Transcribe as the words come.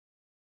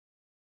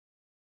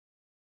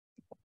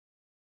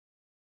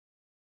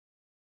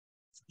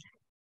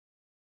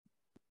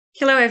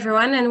Hello,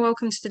 everyone, and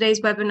welcome to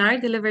today's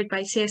webinar delivered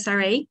by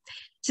CSRA.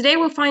 Today,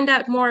 we'll find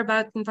out more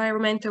about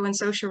environmental and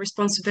social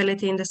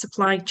responsibility in the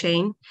supply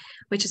chain,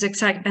 which is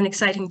an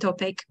exciting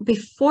topic.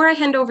 Before I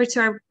hand over to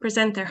our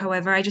presenter,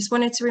 however, I just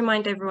wanted to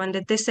remind everyone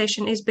that this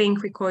session is being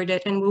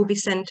recorded and will be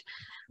sent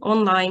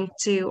online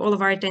to all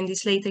of our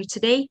attendees later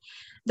today.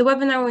 The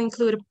webinar will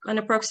include an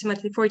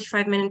approximately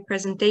 45-minute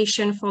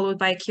presentation followed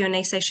by a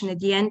Q&A session at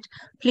the end.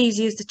 Please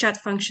use the chat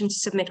function to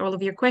submit all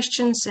of your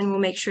questions, and we'll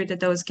make sure that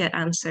those get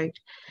answered.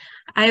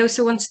 I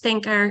also want to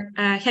thank our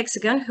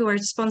Hexagon, who are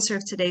the sponsor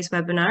of today's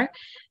webinar.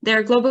 They're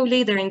a global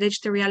leader in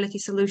digital reality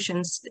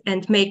solutions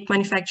and make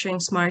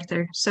manufacturing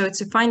smarter. So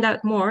to find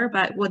out more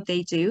about what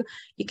they do,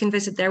 you can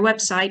visit their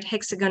website,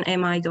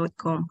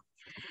 hexagonmi.com.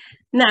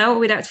 Now,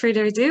 without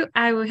further ado,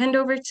 I will hand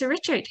over to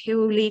Richard, who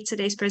will lead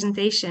today's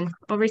presentation.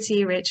 Over to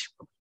you, Rich.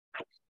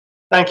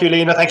 Thank you,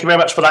 Lena. Thank you very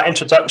much for that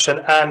introduction,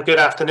 and good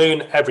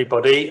afternoon,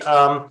 everybody.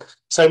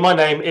 So my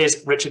name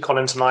is Richard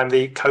Collins, and I'm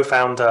the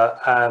co-founder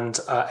and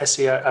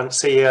SEO and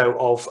CEO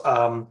of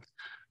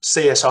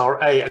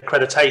CSRA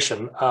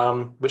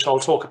Accreditation, which I'll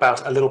talk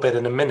about a little bit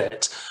in a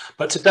minute.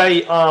 But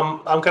today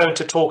I'm going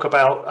to talk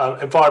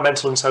about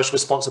environmental and social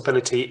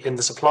responsibility in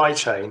the supply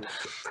chain.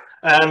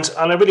 And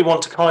I really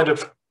want to kind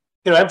of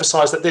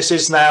emphasize that this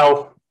is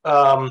now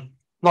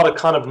not a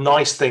kind of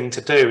nice thing to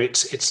do.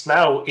 It's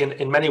now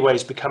in many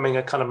ways becoming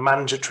a kind of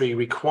mandatory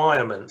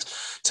requirement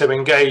to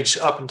engage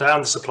up and down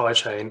the supply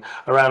chain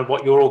around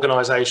what your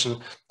organization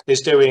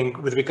is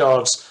doing with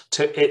regards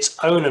to its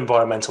own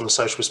environmental and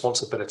social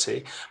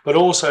responsibility, but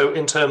also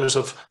in terms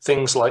of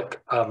things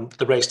like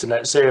the race to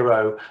net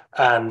zero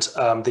and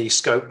the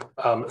scope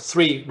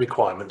 3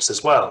 requirements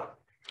as well.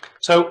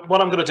 So what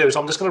I'm going to do is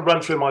I'm just going to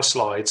run through my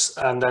slides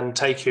and then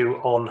take you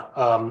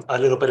on a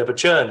little bit of a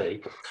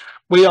journey.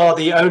 We are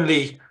the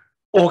only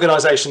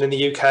organisation in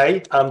the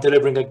UK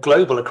delivering a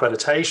global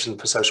accreditation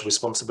for social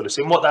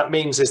responsibility. And what that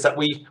means is that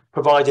we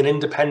provide an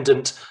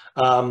independent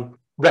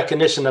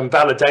recognition and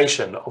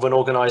validation of an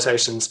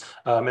organisation's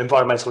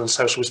environmental and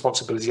social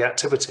responsibility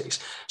activities.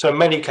 So in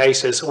many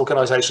cases,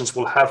 organisations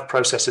will have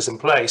processes in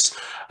place,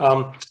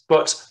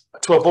 but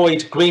to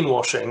avoid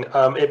greenwashing,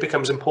 it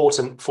becomes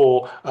important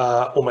for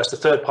almost a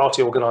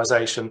third-party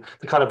organisation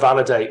to kind of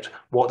validate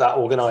what that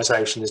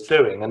organisation is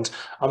doing. And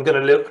I'm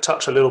going to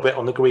touch a little bit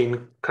on the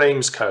Green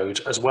Claims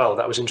Code as well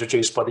that was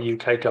introduced by the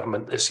UK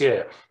government this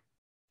year.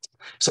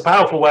 It's a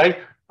powerful way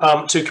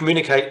to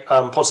communicate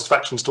positive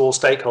actions to all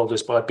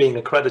stakeholders by being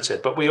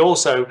accredited, but we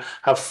also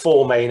have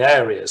 4 main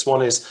areas.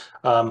 One is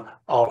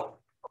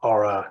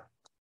our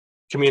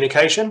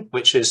communication,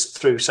 which is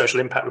through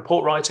social impact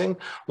report writing.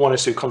 One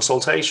is through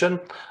consultation.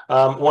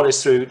 One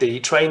is through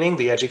the training,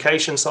 the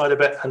education side of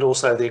it, and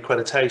also the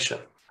accreditation.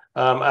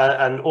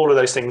 And all of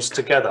those things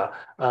together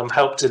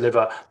help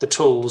deliver the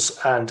tools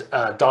and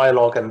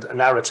dialogue and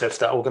narrative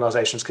that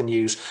organisations can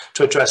use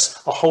to address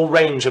a whole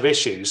range of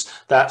issues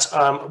that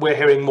we're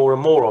hearing more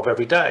and more of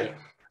every day.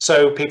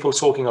 So people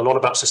talking a lot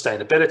about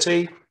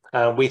sustainability.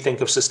 We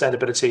think of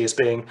sustainability as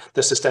being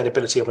the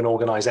sustainability of an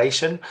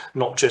organisation,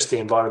 not just the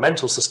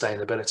environmental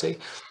sustainability.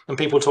 And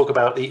people talk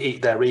about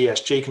their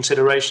ESG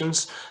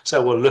considerations.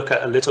 So we'll look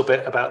at a little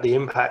bit about the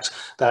impact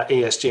that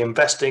ESG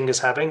investing is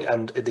having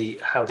and the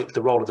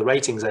role of the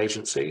ratings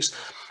agencies.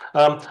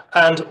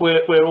 And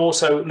we're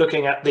also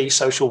looking at the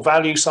social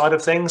value side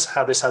of things,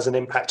 how this has an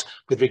impact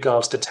with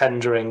regards to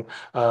tendering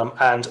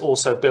and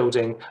also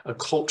building a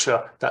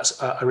culture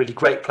that's a really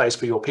great place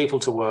for your people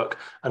to work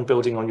and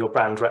building on your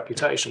brand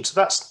reputation. So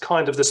that's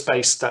kind of the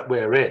space that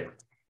we're in.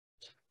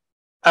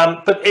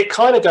 But it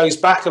kind of goes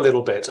back a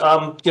little bit.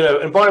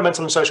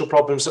 Environmental and social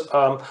problems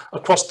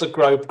across the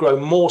globe grow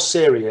more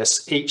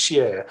serious each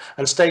year,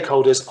 and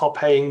stakeholders are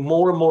paying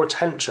more and more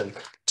attention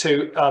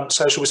to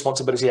social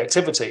responsibility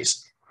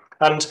activities.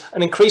 And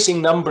an increasing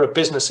number of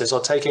businesses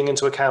are taking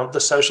into account the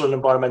social and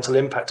environmental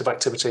impact of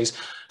activities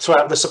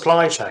throughout the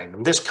supply chain.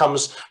 And this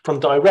comes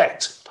from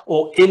direct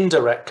or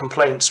indirect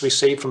complaints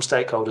received from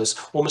stakeholders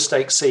or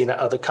mistakes seen at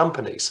other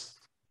companies.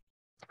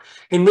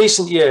 In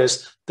recent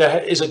years,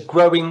 there is a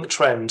growing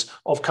trend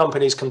of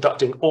companies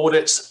conducting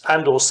audits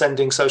and or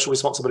sending social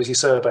responsibility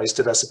surveys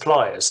to their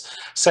suppliers,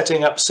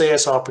 setting up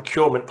CSR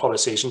procurement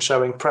policies and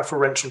showing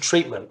preferential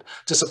treatment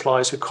to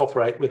suppliers who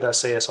cooperate with their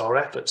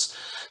CSR efforts.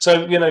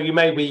 So, you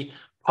may be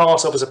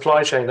part of a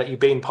supply chain that you've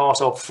been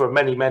part of for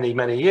many, many,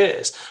 many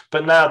years,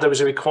 but now there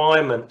is a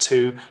requirement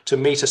to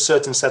meet a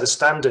certain set of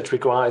standards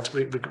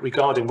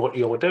regarding what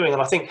you're doing.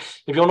 And I think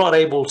if you're not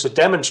able to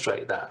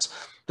demonstrate that,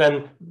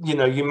 then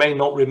you may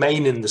not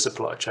remain in the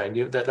supply chain.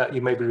 You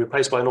may be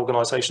replaced by an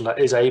organisation that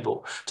is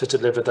able to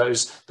deliver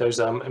those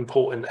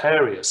important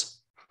areas.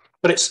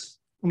 But it's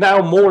now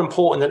more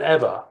important than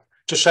ever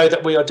to show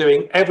that we are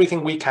doing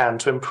everything we can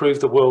to improve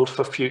the world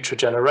for future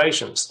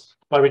generations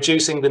by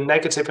reducing the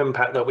negative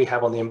impact that we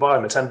have on the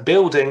environment and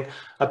building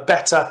a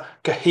better,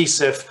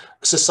 cohesive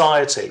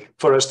society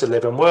for us to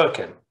live and work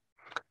in.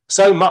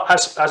 So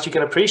much, as you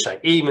can appreciate,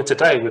 even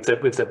today with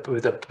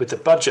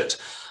the budget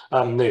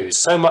news,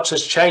 so much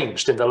has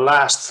changed in the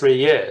last 3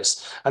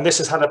 years, and this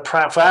has had a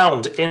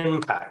profound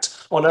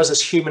impact on us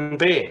as human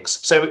beings.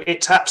 So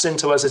it taps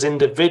into us as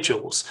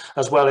individuals,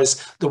 as well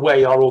as the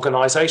way our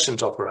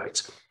organizations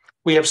operate.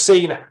 We have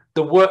seen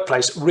the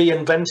workplace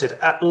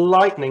reinvented at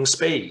lightning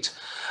speed,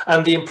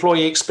 and the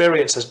employee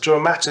experience has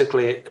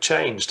dramatically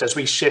changed as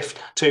we shift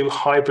to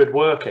hybrid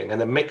working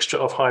and a mixture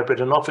of hybrid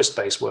and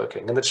office-based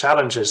working and the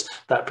challenges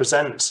that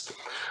presents.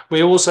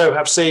 We also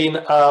have seen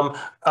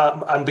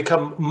and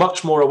become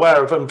much more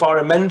aware of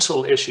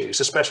environmental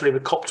issues, especially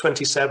with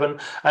COP27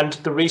 and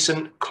the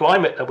recent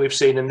climate that we've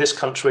seen in this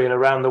country and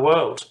around the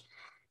world.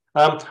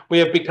 We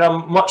have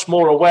become much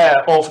more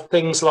aware of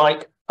things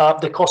like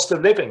the cost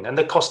of living and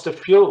the cost of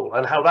fuel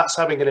and how that's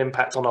having an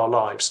impact on our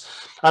lives,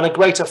 and a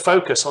greater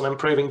focus on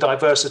improving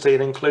diversity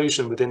and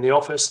inclusion within the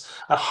office,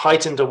 a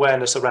heightened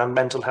awareness around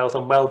mental health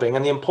and well-being,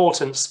 and the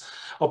importance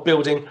of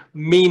building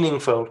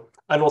meaningful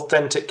and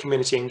authentic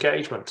community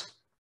engagement.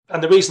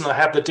 And the reason I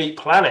have the Deep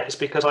Planet is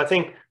because I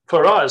think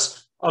for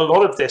us, a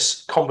lot of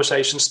this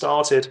conversation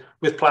started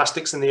with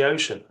plastics in the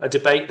ocean, a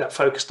debate that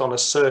focused on a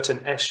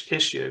certain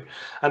issue.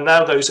 And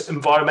now those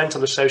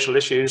environmental and social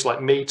issues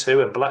like Me Too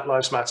and Black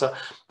Lives Matter,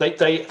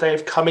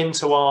 they've come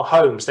into our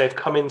homes, they've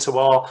come into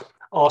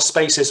our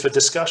spaces for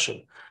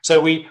discussion. So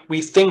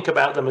we think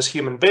about them as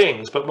human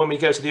beings, but when we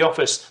go to the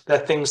office, they're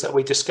things that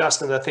we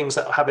discuss and they're things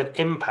that have an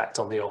impact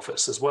on the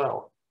office as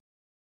well.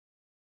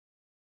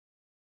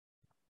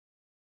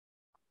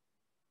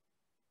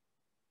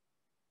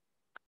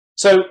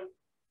 So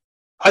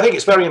I think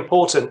it's very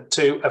important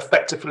to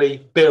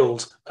effectively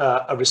build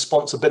a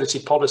responsibility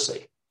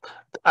policy.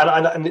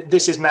 And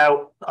this is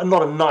now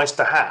not a nice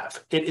to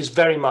have. It is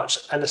very much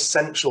an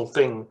essential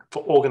thing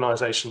for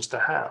organizations to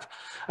have.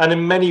 And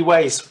in many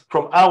ways,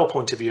 from our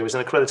point of view as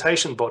an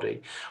accreditation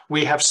body,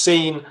 we have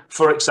seen,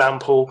 for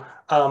example,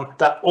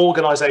 that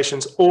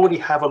organizations already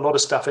have a lot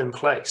of stuff in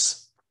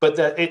place, but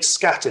it's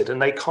scattered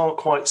and they can't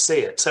quite see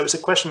it. So it's a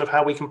question of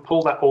how we can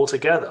pull that all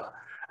together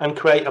and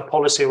create a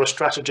policy or a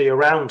strategy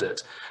around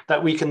it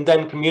that we can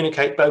then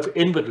communicate both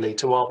inwardly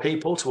to our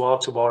people, to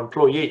our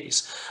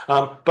employees,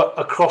 but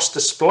across the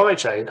supply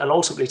chain and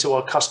ultimately to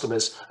our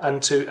customers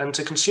and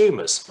to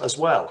consumers as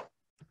well.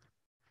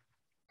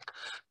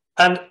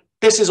 And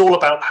this is all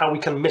about how we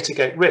can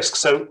mitigate risk.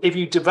 So if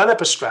you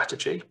develop a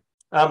strategy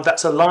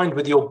that's aligned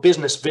with your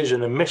business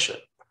vision and mission,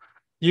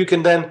 you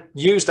can then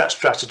use that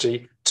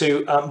strategy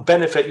to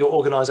benefit your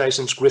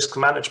organization's risk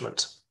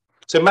management.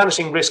 So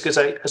managing risk is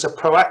a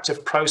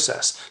proactive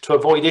process to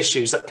avoid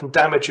issues that can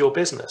damage your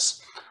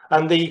business.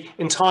 And the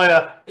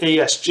entire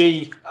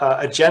ESG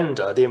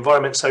agenda, the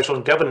environment, social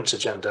and governance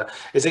agenda,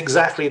 is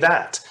exactly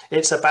that.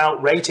 It's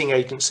about rating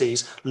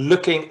agencies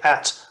looking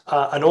at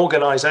an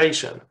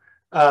organization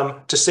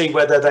to see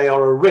whether they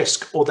are a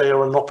risk or they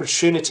are an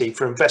opportunity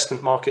for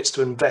investment markets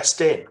to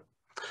invest in.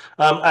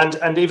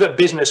 And if a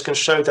business can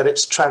show that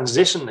it's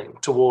transitioning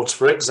towards,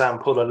 for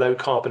example, a low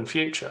carbon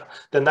future,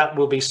 then that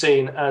will be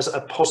seen as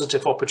a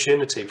positive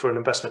opportunity for an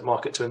investment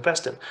market to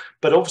invest in.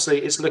 But obviously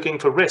it's looking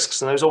for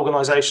risks, and those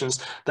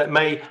organizations that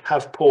may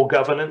have poor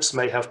governance,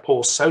 may have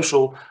poor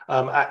social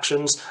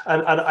actions,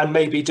 and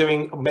may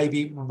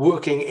be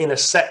working in a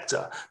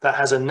sector that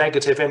has a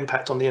negative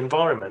impact on the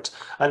environment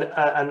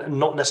and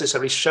not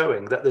necessarily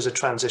showing that there's a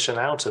transition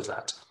out of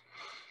that.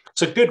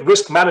 So good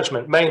risk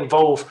management may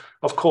involve,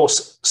 of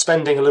course,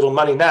 spending a little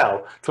money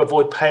now to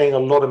avoid paying a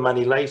lot of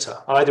money later,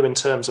 either in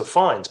terms of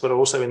fines, but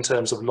also in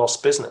terms of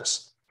lost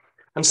business.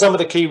 And some of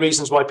the key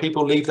reasons why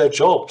people leave their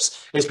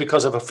jobs is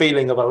because of a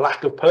feeling of a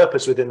lack of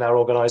purpose within their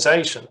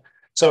organization.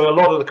 So a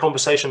lot of the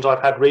conversations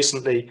I've had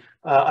recently,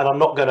 and I'm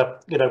not going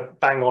to,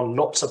 bang on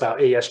lots about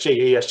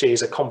ESG. ESG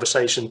is a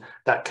conversation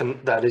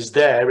that is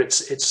there.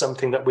 It's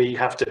something that we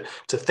have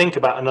to think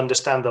about and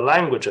understand the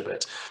language of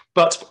it.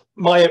 But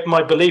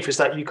my belief is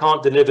that you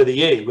can't deliver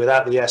the E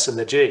without the S and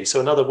the G. So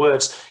in other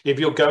words, if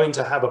you're going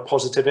to have a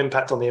positive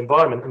impact on the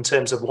environment in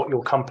terms of what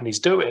your company's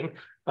doing,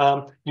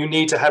 you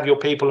need to have your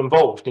people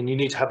involved, and you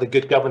need to have the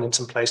good governance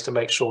in place to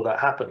make sure that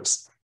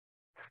happens.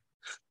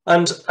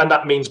 And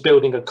that means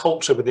building a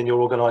culture within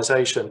your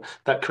organization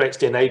that creates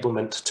the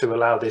enablement to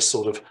allow this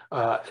sort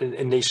of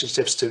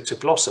initiatives to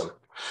blossom.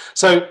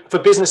 So for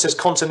businesses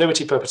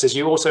continuity purposes,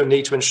 you also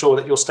need to ensure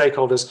that your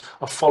stakeholders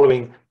are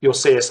following your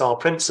CSR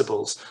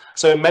principles.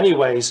 So in many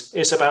ways,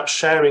 it's about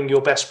sharing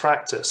your best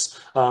practice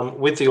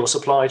with your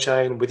supply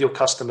chain, with your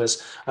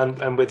customers,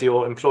 and with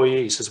your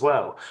employees as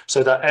well,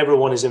 so that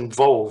everyone is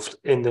involved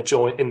in the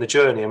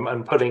journey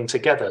and putting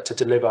together to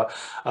deliver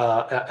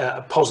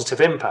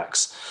positive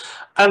impacts.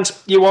 And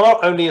you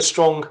are only as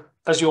strong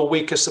as your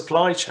weakest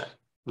supply chain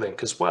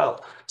link as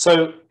well.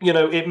 So,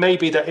 it may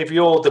be that if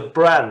you're the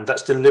brand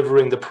that's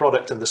delivering the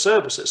product and the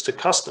services to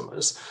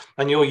customers,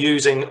 and you're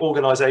using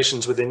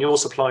organizations within your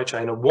supply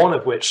chain, and one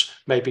of which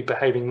may be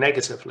behaving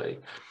negatively,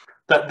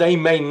 that they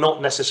may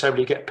not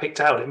necessarily get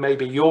picked out. It may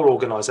be your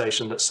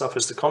organization that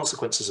suffers the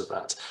consequences of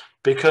that,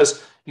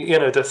 because,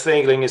 the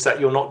feeling is that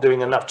you're not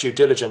doing enough due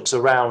diligence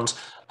around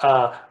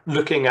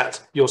looking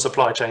at your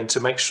supply chain to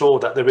make sure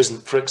that there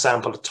isn't, for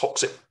example, a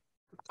toxic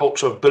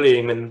culture of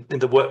bullying in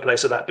the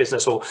workplace of that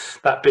business, or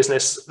that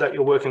business that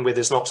you're working with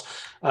is not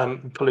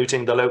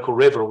polluting the local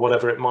river or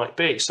whatever it might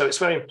be. So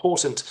it's very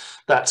important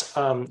that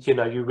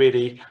you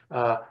really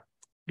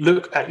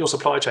look at your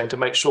supply chain to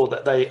make sure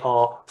that they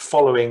are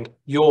following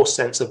your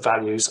sense of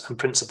values and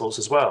principles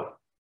as well.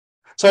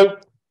 So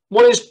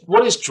what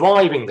is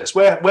driving this?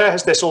 Where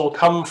has this all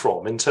come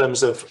from in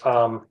terms of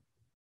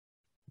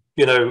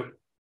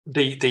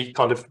the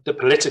kind of the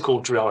political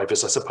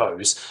drivers, I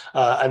suppose,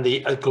 and the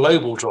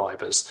global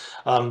drivers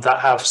that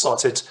have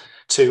started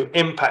to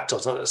impact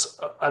us?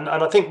 And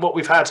I think what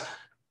we've had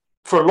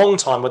for a long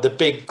time were the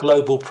big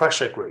global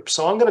pressure groups.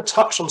 So I'm going to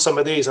touch on some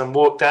of these and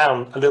walk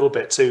down a little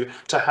bit to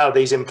how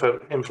these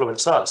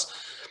influence us.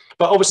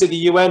 But obviously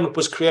the UN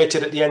was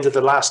created at the end of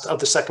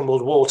the Second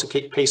World War to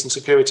keep peace and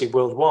security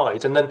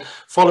worldwide. And then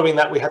following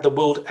that, we had the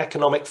World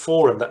Economic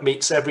Forum that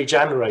meets every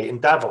January in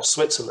Davos,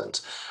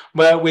 Switzerland,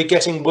 where we're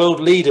getting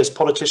world leaders,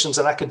 politicians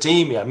and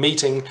academia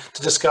meeting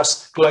to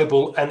discuss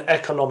global and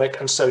economic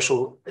and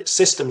social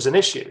systems and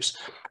issues.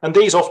 And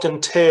these often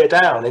tear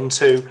down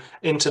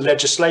into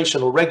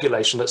legislation or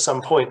regulation at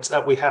some point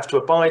that we have to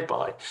abide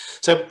by.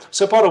 So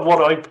part of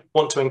what I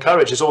want to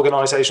encourage is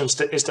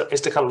organisations is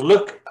to kind of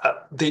look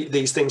at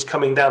these things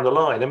coming down the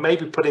line and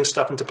maybe putting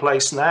stuff into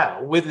place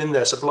now within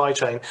their supply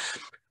chain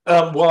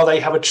while they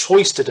have a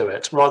choice to do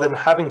it rather than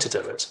having to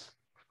do it.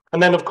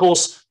 And then, of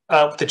course,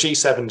 the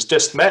G7's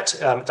just met.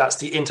 That's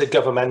the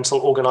intergovernmental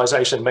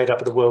organisation made up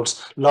of the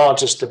world's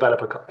largest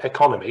developed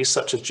economies,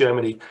 such as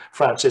Germany,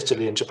 France,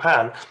 Italy and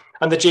Japan,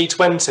 and the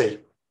G20,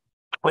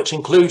 which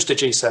includes the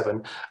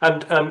G7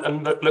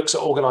 and looks at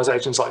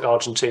organisations like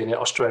Argentina,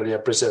 Australia,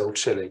 Brazil,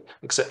 Chile,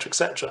 etc.,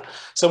 etc.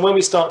 So when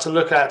we start to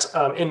look at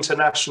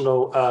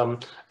international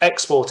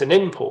export and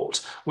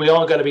import, we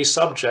are going to be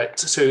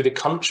subject to the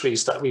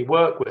countries that we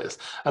work with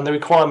and the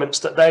requirements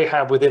that they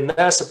have within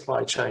their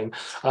supply chain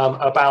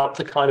about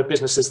the kind of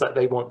businesses that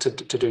they want to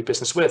do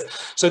business with.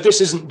 So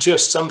this isn't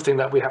just something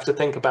that we have to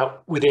think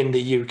about within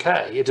the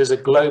UK. It is a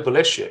global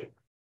issue.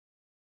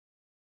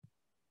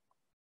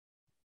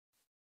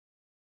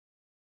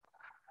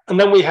 And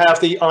then we have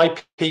the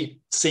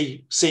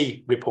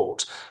IPCC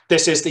report.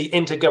 This is the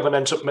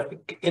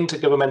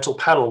Intergovernmental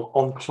Panel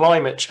on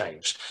Climate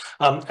Change.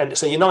 And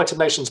it's a United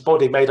Nations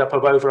body made up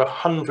of over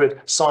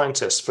 100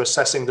 scientists for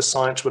assessing the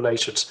science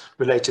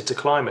related to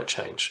climate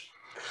change.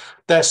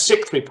 Their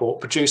sixth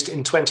report, produced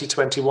in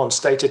 2021,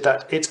 stated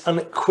that it's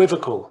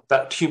unequivocal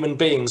that human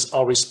beings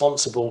are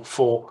responsible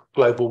for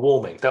global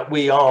warming, that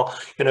we are,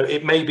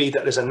 it may be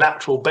that there's a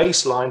natural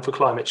baseline for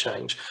climate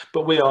change,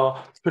 but we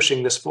are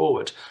pushing this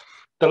forward.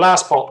 The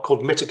last part,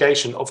 called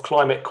Mitigation of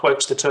Climate,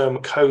 quotes the term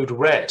Code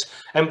Red,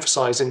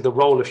 emphasising the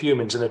role of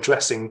humans in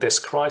addressing this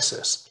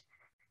crisis.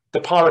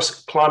 The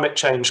Paris Climate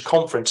Change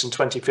Conference in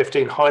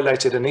 2015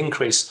 highlighted an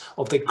increase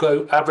of the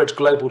average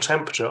global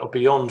temperature of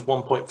beyond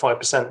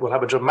 1.5% will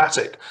have a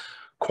dramatic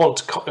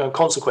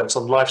consequence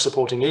on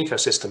life-supporting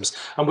ecosystems.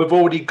 And we've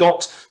already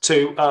got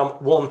to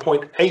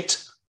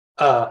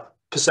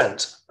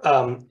 1.8%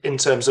 in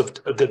terms of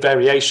the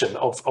variation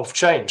of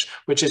change,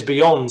 which is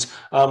beyond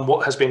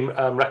what has been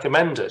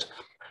recommended.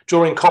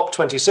 During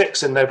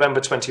COP26 in November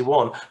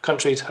 21,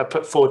 countries have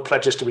put forward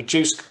pledges to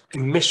reduce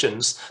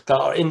emissions that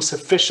are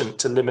insufficient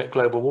to limit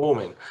global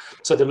warming.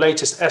 So the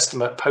latest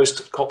estimate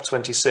post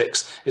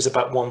COP26 is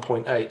about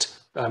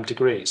 1.8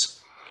 degrees.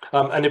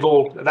 And if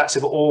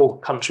all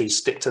countries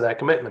stick to their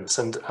commitments.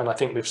 And I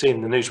think we've seen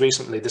in the news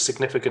recently the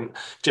significant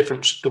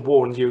difference the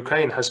war in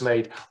Ukraine has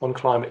made on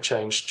climate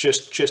change,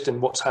 just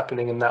in what's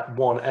happening in that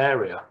one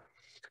area.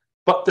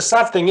 But the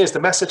sad thing is the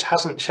message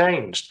hasn't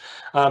changed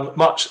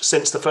much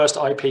since the first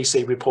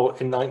IPCC report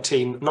in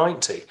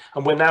 1990,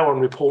 and we're now on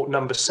report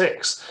number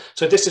 6.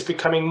 So this is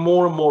becoming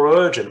more and more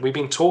urgent. We've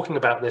been talking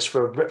about this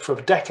for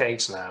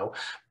decades now,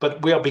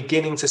 but we are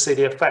beginning to see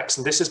the effects,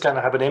 and this is going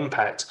to have an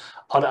impact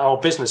on our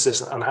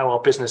businesses and how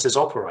our businesses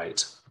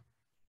operate.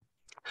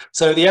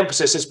 So the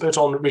emphasis is put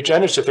on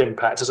regenerative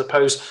impact as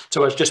opposed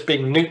to us just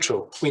being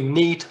neutral. We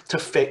need to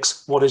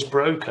fix what is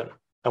broken,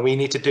 and we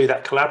need to do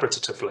that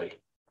collaboratively.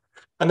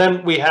 And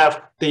then we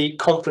have the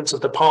Conference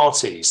of the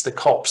Parties, the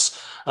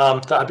COPs,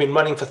 that have been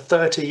running for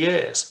 30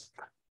 years.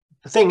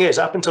 The thing is,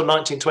 up until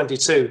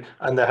 1922,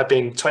 and there have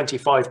been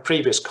 25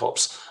 previous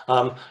COPs,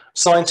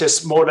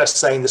 scientists more or less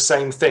saying the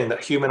same thing,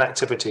 that human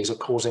activities are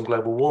causing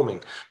global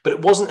warming. But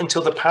it wasn't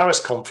until the Paris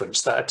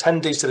conference that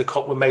attendees to the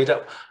COP were made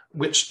up,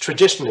 which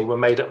traditionally were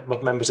made up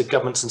of members of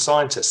governments and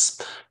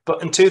scientists.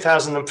 But in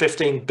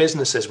 2015,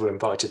 businesses were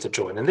invited to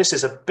join, and this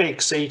is a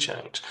big sea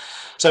change.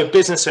 So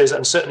businesses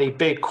and certainly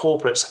big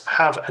corporates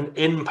have an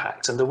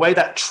impact, and the way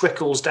that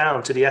trickles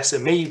down to the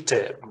SME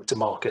to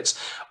markets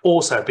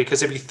also,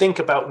 because if you think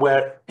about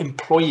where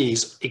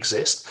employees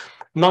exist,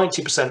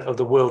 90% of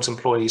the world's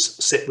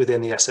employees sit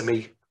within the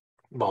SME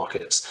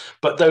markets,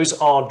 but those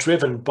are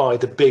driven by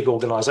the big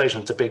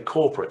organizations, the big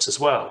corporates as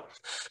well.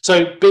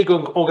 So big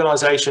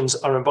organizations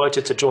are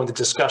invited to join the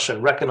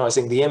discussion,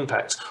 recognizing the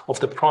impact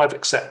of the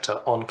private sector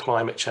on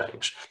climate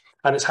change.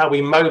 And it's how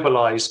we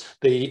mobilize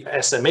the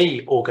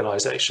SME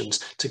organizations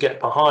to get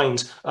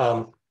behind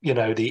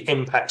the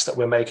impacts that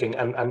we're making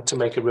and to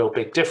make a real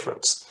big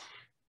difference.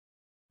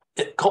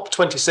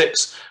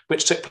 COP26,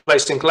 which took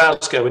place in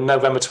Glasgow in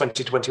November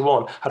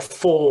 2021, had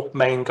 4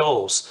 main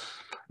goals.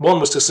 One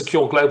was to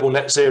secure global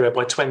net zero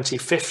by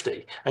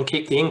 2050 and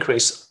keep the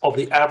increase of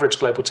the average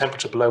global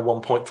temperature below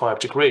 1.5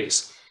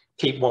 degrees.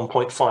 Keep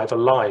 1.5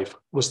 alive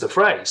was the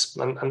phrase,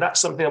 and that's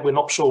something that we're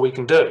not sure we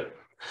can do.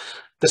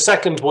 The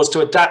second was to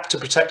adapt to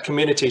protect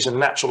communities and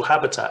natural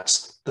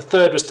habitats. The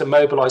third was to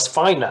mobilise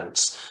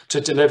finance to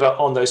deliver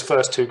on those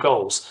first 2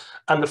 goals.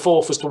 And the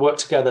fourth was to work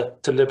together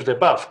to deliver the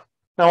above.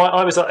 Now,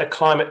 I was at a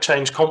climate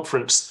change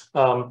conference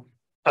a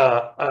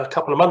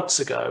couple of months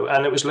ago,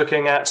 and it was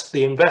looking at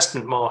the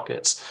investment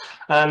markets.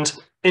 And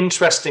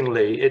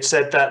interestingly, it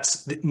said that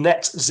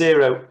net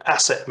zero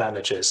asset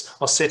managers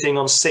are sitting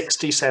on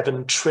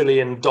 $67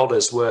 trillion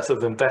worth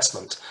of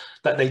investment,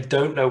 that they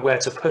don't know where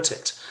to put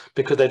it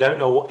because they don't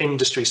know what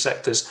industry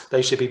sectors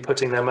they should be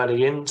putting their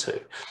money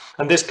into.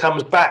 And this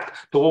comes back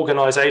to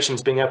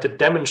organizations being able to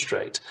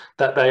demonstrate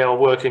that they are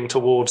working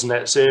towards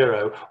net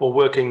zero or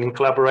working in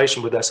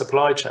collaboration with their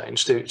supply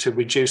chains to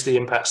reduce the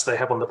impacts they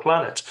have on the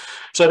planet.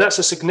 So that's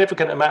a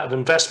significant amount of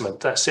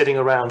investment that's sitting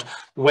around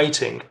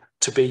waiting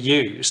to be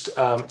used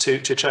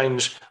to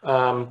change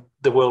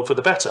the world for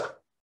the better.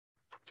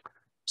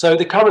 So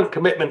the current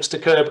commitments to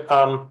curb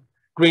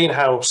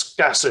greenhouse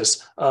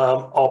gases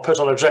are put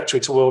on a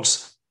trajectory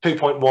towards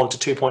 2.1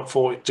 to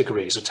 2.4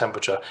 degrees of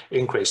temperature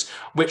increase,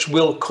 which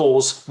will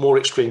cause more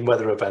extreme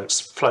weather events,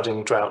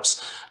 flooding,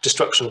 droughts,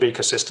 destruction of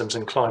ecosystems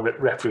and climate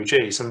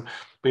refugees. And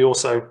we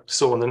also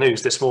saw in the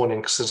news this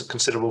morning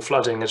considerable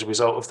flooding as a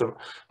result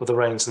of the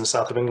rains in the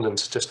south of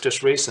England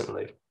just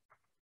recently.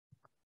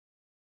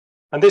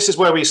 And this is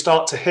where we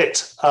start to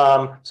hit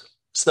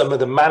some of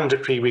the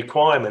mandatory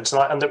requirements.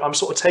 And I'm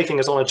sort of taking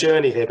us on a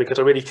journey here because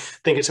I really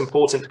think it's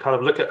important to kind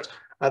of look at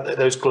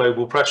those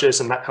global pressures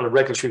and that kind of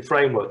regulatory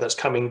framework that's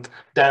coming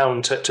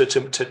down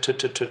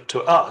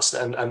to us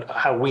and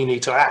how we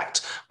need to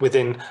act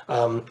within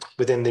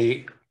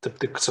the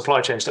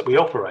supply chains that we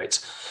operate.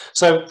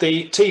 So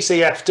the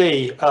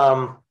TCFD,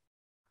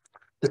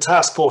 the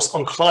Task Force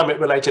on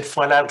Climate-Related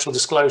Financial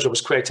Disclosure,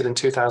 was created in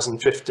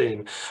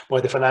 2015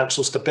 by the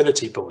Financial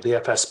Stability Board, the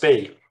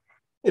FSB.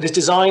 It is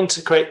designed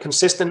to create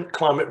consistent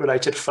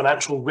climate-related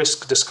financial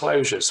risk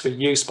disclosures for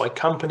use by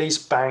companies,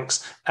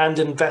 banks, and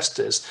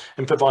investors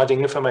in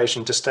providing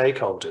information to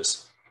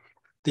stakeholders.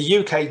 The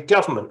UK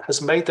government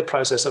has made the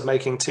process of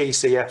making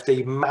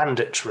TCFD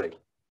mandatory.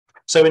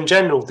 So in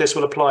general, this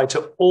will apply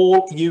to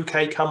all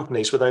UK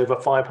companies with over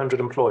 500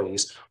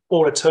 employees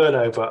or a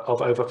turnover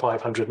of over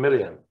 500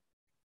 million.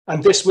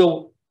 And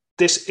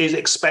this is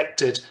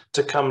expected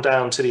to come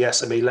down to the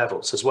SME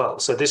levels as well.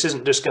 So this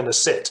isn't just going to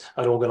sit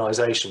at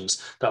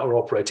organisations that are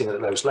operating at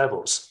those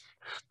levels.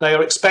 They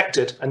are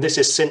expected, and this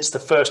is since the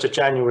 1st of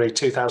January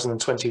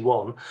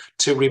 2021,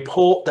 to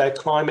report their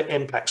climate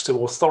impacts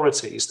to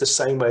authorities the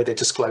same way they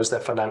disclose their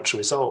financial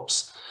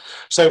results.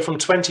 So from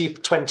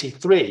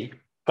 2023,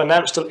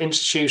 financial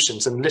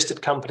institutions and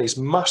listed companies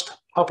must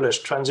publish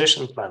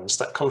transition plans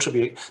that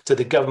contribute to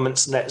the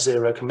government's net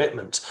zero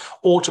commitment,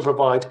 or to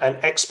provide an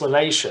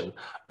explanation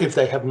if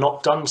they have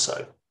not done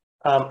so.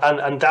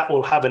 And that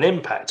will have an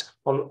impact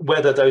on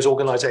whether those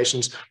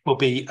organisations will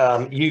be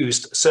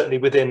used, certainly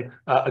within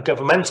a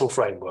governmental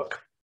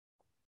framework.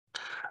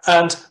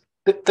 And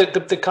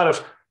the kind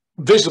of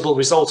visible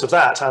result of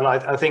that, and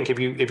I think if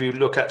you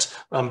look at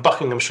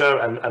Buckinghamshire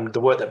and the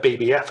work that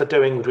BBF are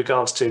doing with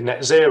regards to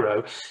net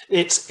zero,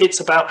 it's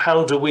about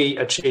how do we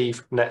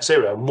achieve net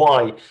zero, and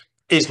why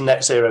is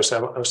net zero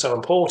so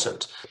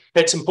important?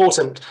 It's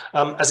important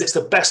as it's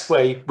the best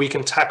way we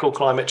can tackle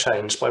climate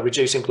change by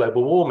reducing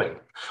global warming.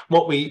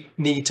 What we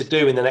need to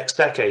do in the next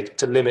decade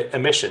to limit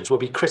emissions will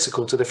be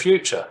critical to the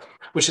future,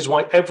 which is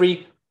why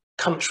every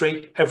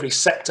country, every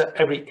sector,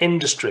 every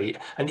industry,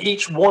 and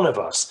each one of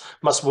us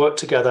must work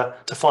together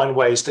to find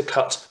ways to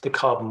cut the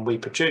carbon we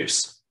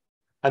produce.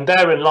 And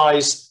therein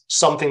lies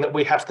something that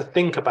we have to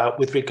think about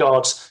with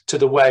regards to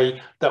the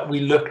way that we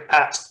look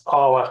at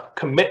our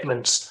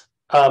commitments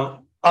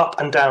up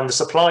and down the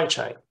supply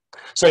chain.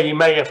 So you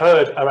may have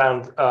heard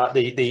around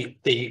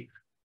the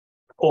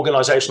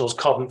organisational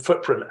carbon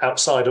footprint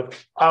outside of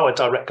our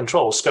direct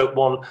control, Scope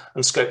 1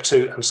 and Scope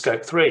 2 and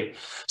Scope 3.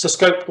 So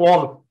Scope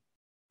 1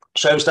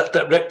 shows that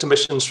direct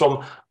emissions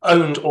from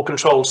owned or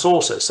controlled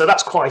sources. So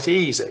that's quite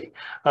easy.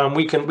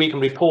 We can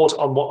report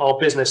on what our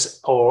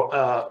business or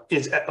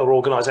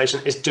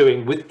organisation is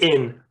doing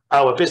within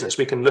our business.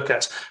 We can look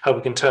at how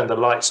we can turn the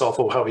lights off,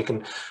 or how we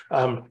can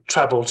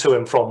travel to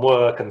and from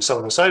work, and so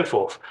on and so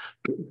forth.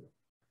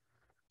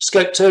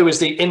 Scope 2 is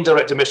the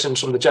indirect emissions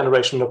from the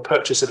generation of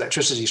purchased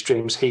electricity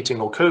streams, heating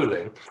or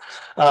cooling.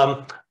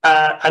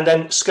 And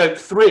then Scope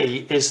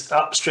 3 is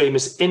upstream,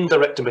 is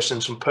indirect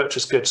emissions from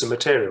purchased goods and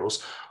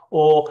materials,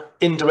 or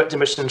indirect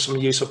emissions from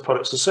use of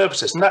products and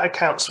services. And that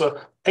accounts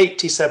for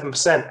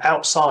 87%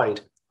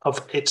 outside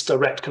of its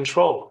direct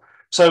control.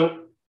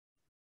 So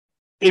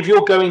if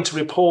you're going to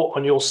report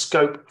on your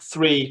Scope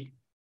 3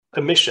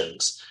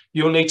 emissions,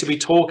 you'll need to be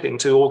talking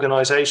to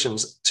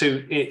organizations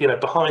to,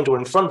 behind or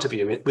in front of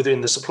you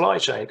within the supply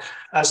chain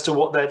as to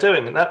what they're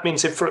doing. And that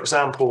means if, for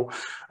example,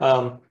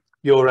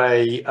 you're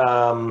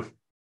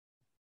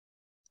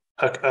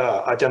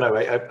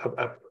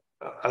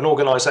an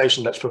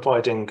organization that's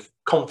providing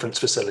conference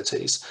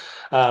facilities,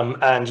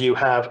 and you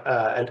have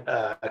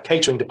a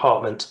catering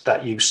department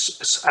that you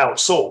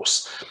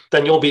outsource,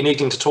 then you'll be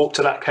needing to talk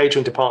to that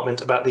catering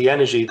department about the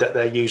energy that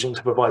they're using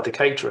to provide the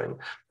catering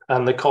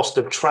and the cost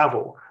of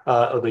travel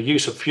or the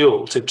use of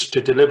fuel to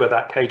deliver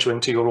that catering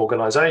to your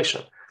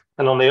organization.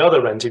 And on the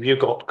other end, if you've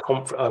got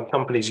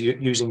companies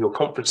using your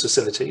conference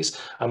facilities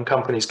and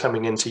companies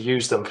coming in to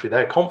use them for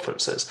their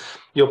conferences,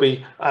 you'll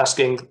be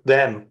asking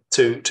them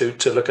to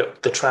look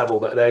at the travel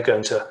that they're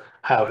going to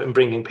have in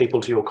bringing people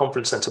to your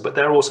conference center. But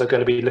they're also going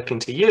to be looking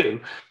to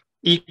you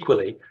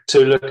equally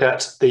to look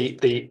at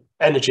the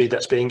energy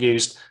that's being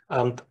used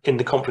in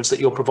the conference that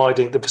you're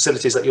providing, the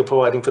facilities that you're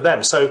providing for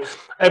them. So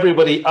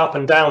everybody up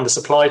and down the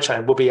supply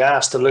chain will be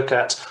asked to look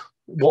at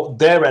what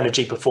their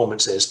energy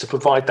performance is, to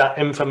provide that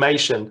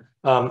information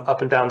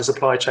up and down the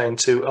supply chain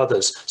to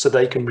others so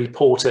they can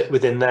report it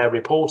within their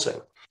reporting.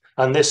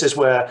 And this is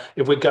where,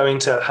 if we're going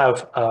to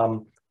have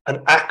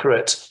an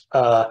accurate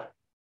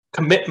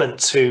commitment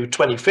to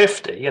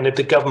 2050, and if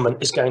the government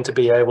is going to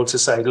be able to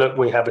say, look,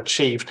 we have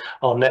achieved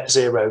our net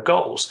zero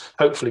goals,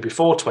 hopefully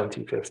before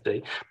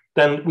 2050,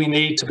 then we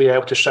need to be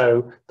able to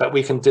show that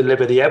we can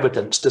deliver the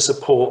evidence to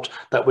support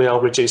that we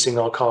are reducing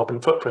our carbon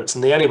footprints.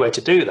 And the only way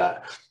to do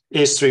that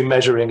is through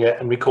measuring it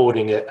and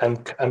recording it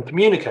and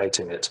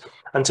communicating it.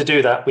 And to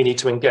do that, we need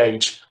to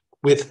engage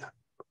with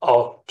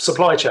our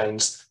supply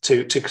chains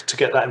to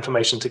get that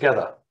information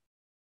together.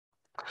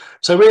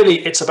 So really,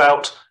 it's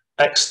about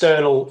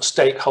external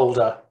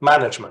stakeholder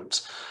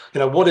management.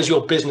 What is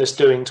your business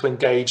doing to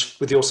engage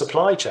with your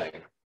supply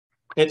chain?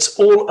 It's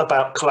all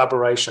about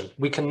collaboration.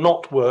 We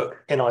cannot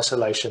work in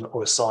isolation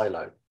or a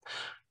silo.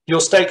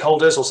 Your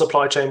stakeholders or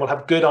supply chain will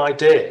have good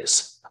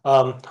ideas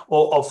of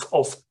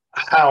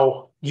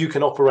how you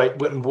can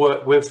operate and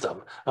work with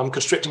them,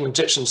 constricting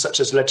conditions such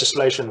as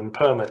legislation and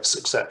permits,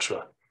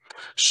 etc.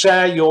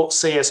 Share your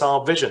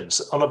CSR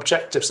visions on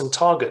objectives and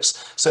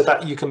targets so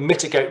that you can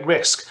mitigate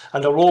risk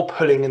and are all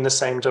pulling in the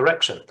same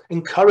direction.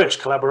 Encourage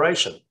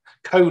collaboration,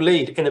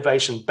 co-lead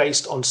innovation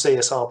based on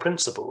CSR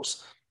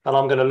principles. And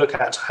I'm going to look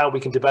at how we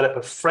can develop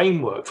a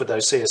framework for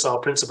those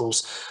CSR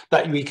principles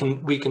that we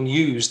can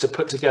use to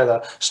put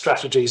together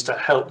strategies that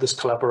help this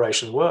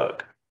collaboration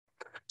work.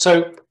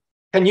 So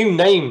can you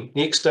name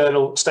the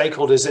external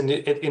stakeholders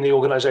in the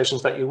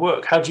organizations that you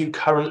work? How do you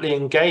currently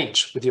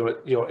engage with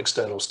your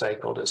external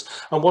stakeholders?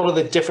 And what are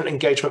the different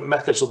engagement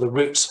methods or the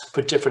routes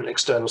for different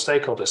external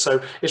stakeholders? So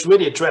it's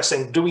really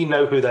addressing, do we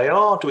know who they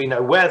are? Do we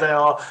know where they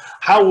are?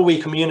 How are we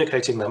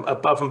communicating them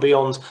above and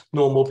beyond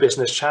normal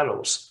business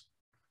channels?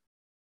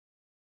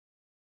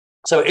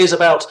 So it is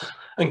about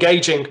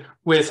engaging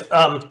with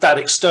that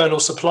external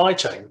supply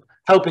chain,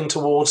 helping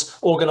towards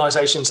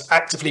organizations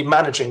actively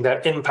managing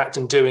their impact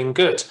and doing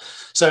good.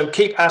 So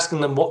keep asking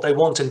them what they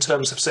want in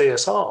terms of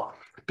CSR,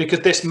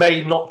 because this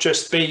may not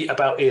just be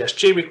about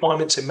ESG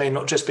requirements, it may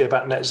not just be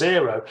about net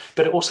zero,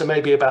 but it also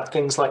may be about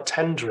things like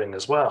tendering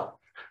as well.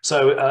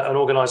 So an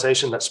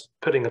organization that's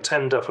putting a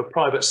tender for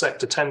private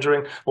sector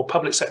tendering or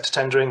public sector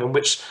tendering, in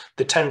which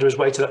the tender is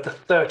weighted up to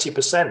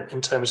 30%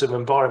 in terms of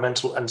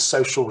environmental and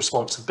social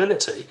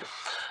responsibility.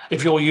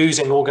 If you're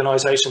using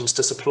organizations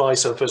to supply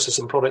services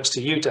and products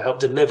to you to help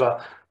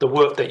deliver the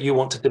work that you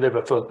want to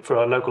deliver for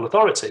a local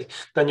authority,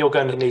 then you're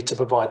going to need to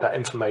provide that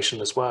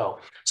information as well.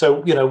 So,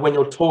 when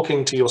you're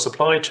talking to your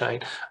supply chain,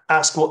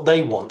 ask what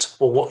they want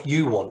or what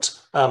you want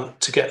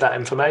to get that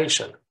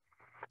information.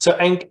 So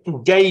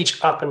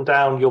engage up and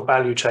down your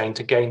value chain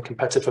to gain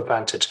competitive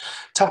advantage.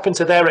 Tap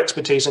into their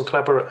expertise and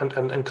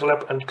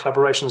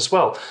collaboration as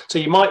well. So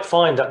you might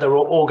find that there are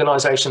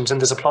organizations in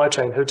the supply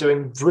chain who are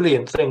doing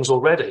brilliant things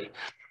already.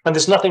 And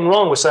there's nothing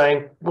wrong with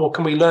saying, well,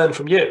 can we learn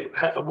from you?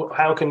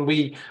 How can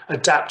we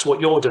adapt what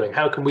you're doing?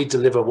 How can we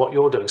deliver what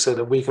you're doing so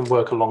that we can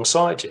work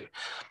alongside you?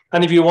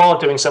 And if you are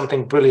doing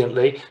something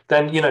brilliantly,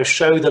 then,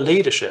 show the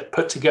leadership,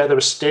 put together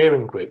a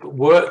steering group,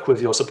 work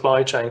with your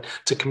supply chain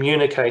to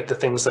communicate the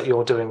things that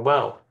you're doing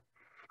well.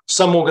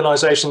 Some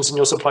organizations in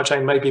your supply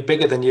chain may be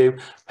bigger than you,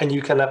 and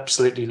you can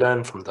absolutely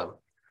learn from them.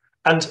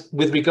 And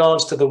with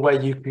regards to the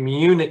way you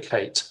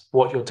communicate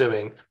what you're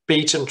doing,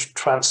 be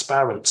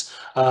transparent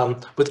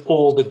with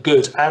all the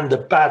good and the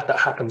bad that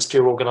happens to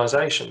your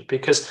organization.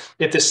 Because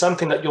if there's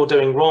something that you're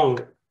doing wrong,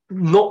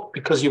 not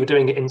because you were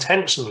doing it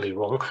intentionally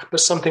wrong, but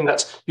something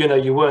that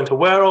you weren't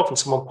aware of and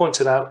someone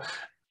pointed out,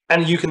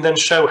 and you can then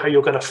show how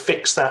you're going to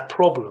fix that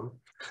problem,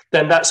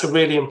 then that's a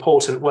really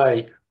important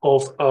way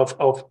of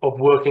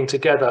working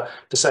together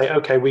to say,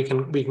 okay, we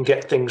can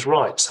get things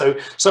right. So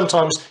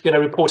sometimes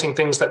reporting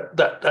things that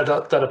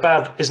are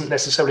bad isn't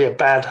necessarily a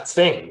bad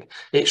thing.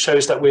 It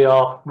shows that we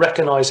are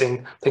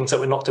recognizing things that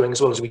we're not doing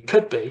as well as we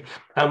could be,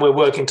 and we're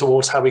working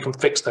towards how we can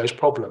fix those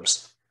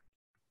problems.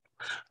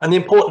 And the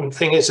important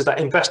thing is that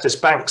investors,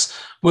 banks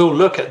will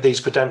look at these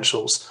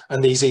credentials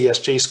and these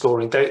ESG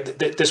scoring.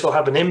 This will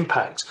have an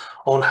impact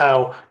on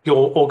how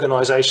your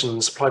organisation,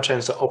 the supply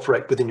chains that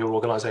operate within your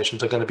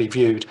organisations are going to be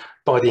viewed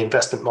by the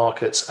investment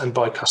markets and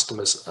by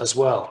customers as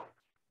well.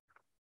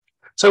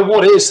 So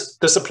what is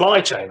the supply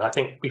chain? I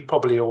think we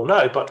probably all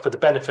know, but for the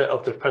benefit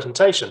of the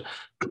presentation,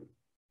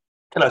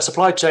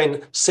 supply chain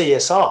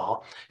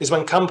CSR is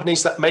when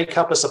companies that make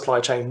up a supply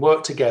chain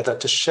work together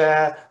to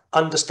share,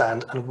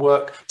 understand, and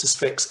work to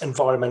fix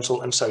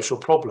environmental and social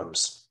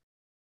problems.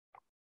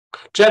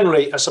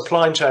 Generally, a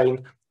supply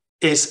chain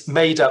is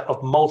made up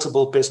of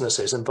multiple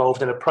businesses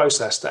involved in a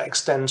process that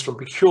extends from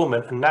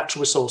procurement and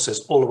natural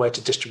resources all the way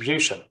to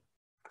distribution.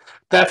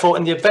 Therefore,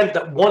 in the event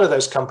that one of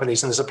those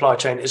companies in the supply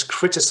chain is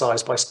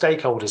criticised by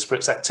stakeholders for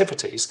its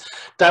activities,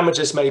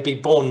 damages may be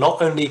borne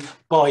not only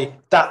by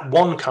that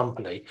one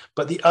company,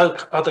 but the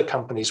other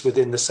companies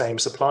within the same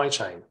supply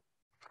chain.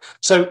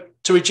 So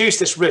to reduce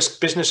this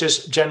risk,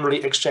 businesses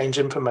generally exchange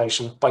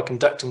information by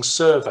conducting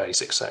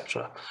surveys,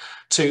 etc.,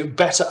 to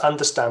better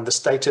understand the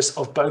status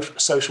of both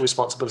social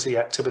responsibility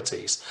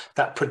activities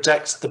that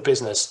protect the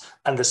business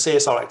and the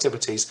CSR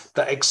activities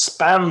that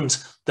expand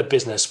the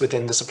business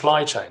within the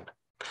supply chain.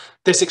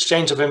 This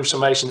exchange of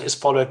information is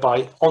followed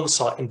by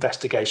on-site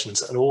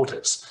investigations and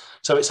audits.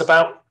 So it's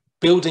about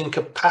building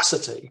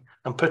capacity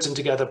and putting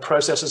together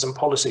processes and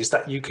policies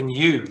that you can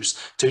use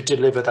to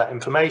deliver that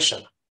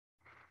information.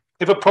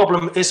 If a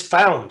problem is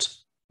found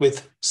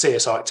with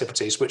CSR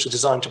activities which are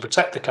designed to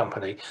protect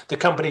the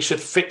company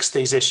should fix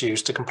these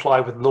issues to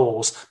comply with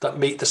laws that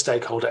meet the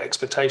stakeholder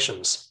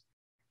expectations.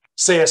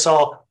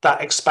 CSR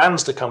that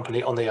expands the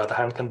company, on the other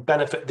hand, can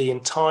benefit the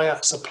entire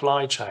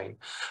supply chain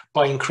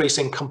by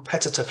increasing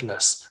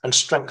competitiveness and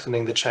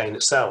strengthening the chain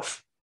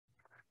itself.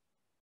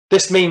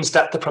 This means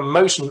that the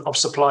promotion of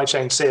supply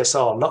chain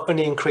CSR not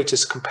only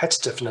increases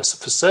competitiveness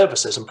for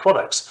services and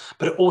products,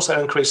 but it also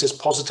increases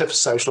positive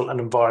social and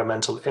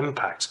environmental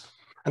impact.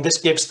 And this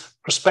gives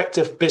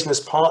prospective business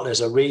partners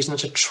a reason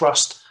to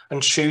trust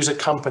and choose a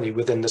company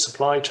within the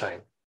supply chain.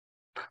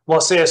 While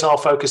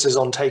CSR focuses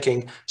on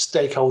taking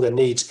stakeholder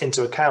needs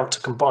into account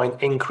to combine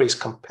increased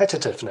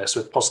competitiveness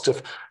with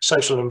positive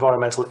social and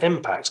environmental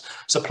impact,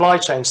 supply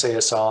chain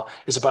CSR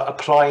is about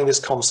applying this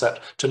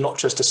concept to not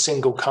just a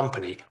single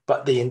company,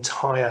 but the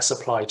entire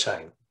supply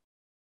chain.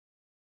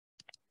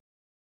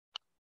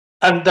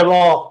 And there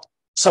are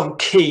some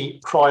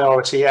key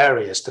priority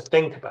areas to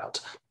think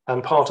about,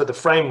 and part of the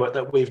framework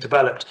that we've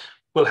developed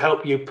will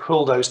help you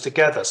pull those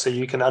together so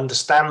you can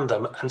understand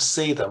them and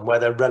see them where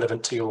they're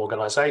relevant to your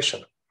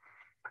organization.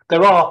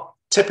 There are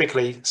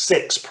typically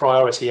 6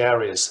 priority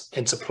areas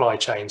in supply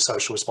chain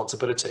social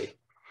responsibility.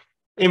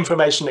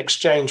 Information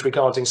exchange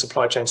regarding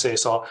supply chain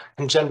CSR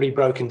can generally be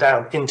broken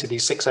down into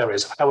these 6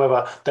 areas.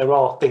 However, there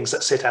are things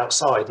that sit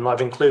outside, and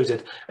I've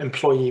included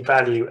employee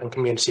value and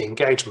community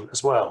engagement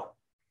as well.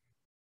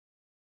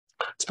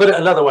 To put it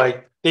another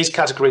way, these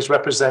categories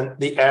represent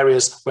the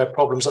areas where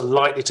problems are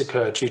likely to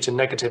occur due to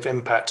negative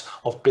impact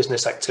of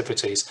business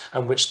activities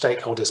and which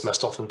stakeholders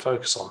must often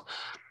focus on.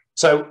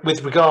 So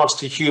with regards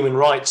to human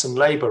rights and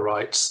labour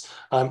rights,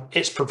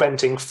 it's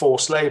preventing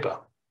forced labour,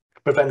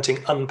 preventing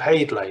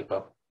unpaid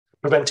labour,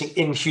 preventing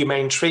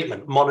inhumane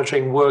treatment,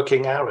 monitoring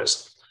working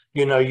hours.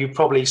 You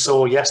probably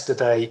saw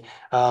yesterday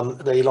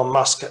that Elon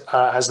Musk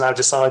has now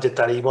decided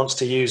that he wants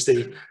to use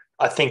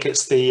I think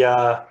it's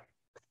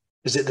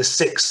is it the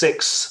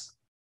 6-6?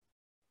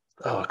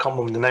 Oh, I can't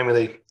remember the name of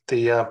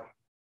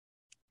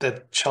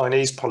the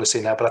Chinese policy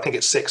now, but I think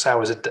it's 6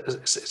 hours.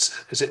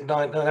 Is it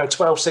 9? No,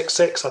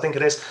 12-6-6. I think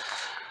it is.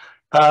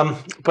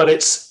 But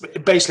it's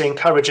basically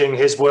encouraging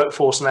his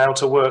workforce now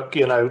to work,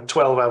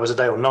 12 hours a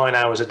day or 9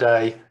 hours a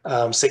day,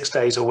 6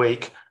 days a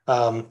week,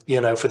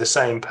 for the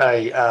same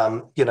pay,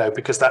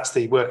 because that's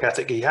the work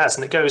ethic he has.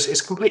 And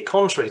it's complete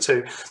contrary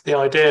to the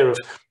idea of,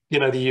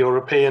 the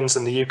Europeans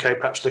and the UK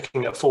perhaps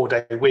looking at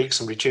 4-day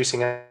weeks and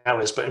reducing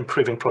hours, but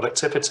improving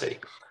productivity.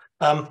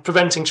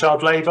 Preventing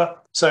child labour.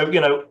 So,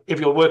 if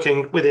you're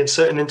working within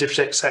certain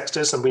industry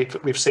sectors, and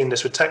we've seen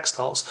this with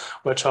textiles,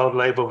 where child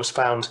labour was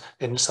found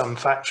in some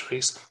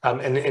factories,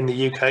 in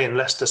the UK, in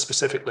Leicester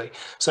specifically.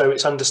 So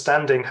it's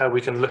understanding how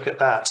we can look at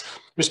that.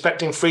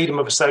 Respecting freedom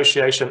of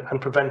association and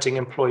preventing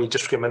employee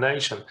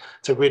discrimination.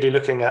 So really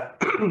looking at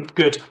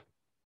good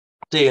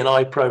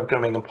D&I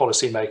programming and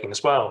policy making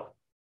as well.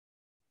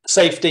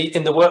 Safety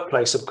in the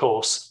workplace, of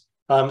course.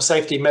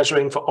 Safety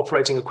measuring for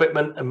operating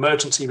equipment,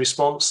 emergency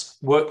response,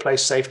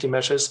 workplace safety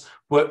measures,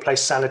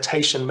 workplace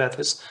sanitation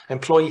methods,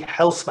 employee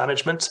health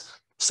management,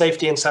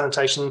 safety and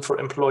sanitation for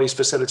employees'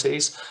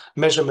 facilities,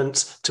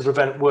 measurements to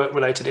prevent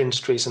work-related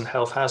industries and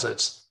health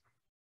hazards.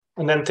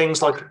 And then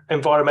things like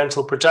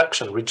environmental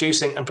protection,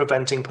 reducing and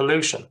preventing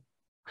pollution,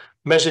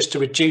 measures to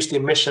reduce the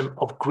emission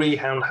of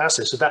greenhouse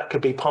gases. So that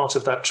could be part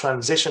of that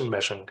transition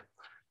measuring.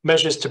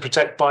 Measures to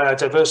protect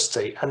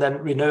biodiversity, and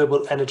then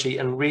renewable energy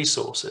and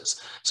resources.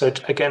 So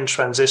again,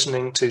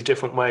 transitioning to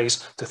different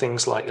ways to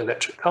things like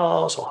electric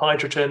cars or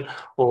hydrogen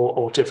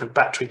or different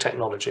battery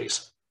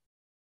technologies.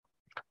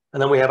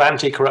 And then we have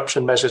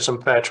anti-corruption measures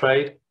and fair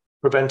trade,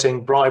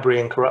 preventing bribery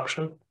and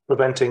corruption,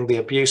 preventing the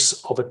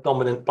abuse of a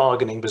dominant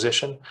bargaining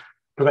position,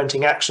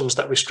 preventing actions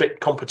that restrict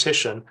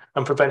competition,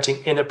 and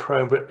preventing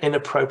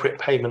inappropriate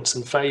payments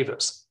and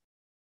favours.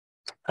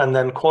 And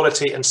then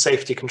quality and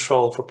safety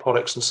control for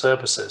products and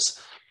services.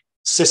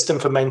 System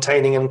for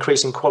maintaining and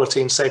increasing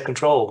quality and safe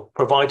control,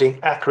 providing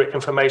accurate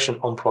information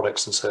on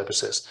products and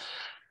services.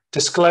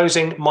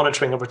 Disclosing,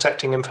 monitoring and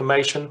protecting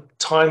information,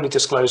 timely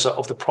disclosure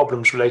of the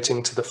problems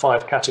relating to the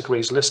 5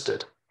 categories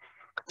listed.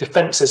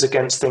 Defences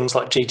against things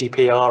like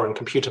GDPR and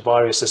computer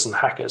viruses and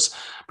hackers,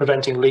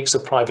 preventing leaks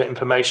of private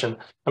information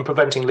and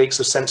preventing leaks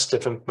of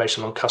sensitive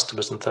information on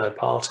customers and third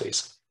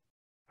parties.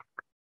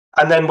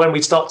 And then when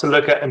we start to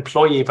look at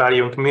employee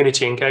value and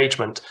community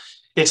engagement,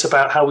 it's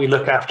about how we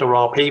look after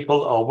our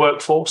people, our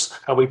workforce,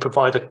 how we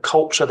provide a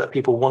culture that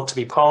people want to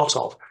be part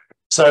of.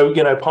 So,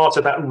 part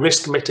of that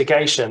risk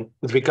mitigation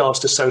with regards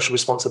to social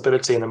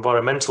responsibility and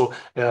environmental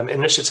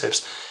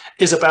initiatives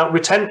is about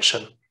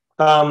retention.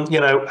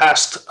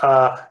 Asked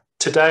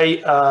today,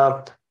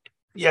 the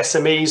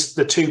SMEs,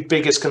 the 2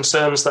 biggest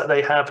concerns that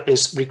they have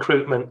is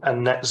recruitment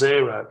and net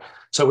zero.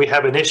 So we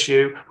have an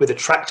issue with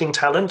attracting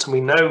talent, and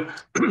we know,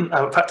 in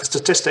fact, the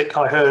statistic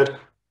I heard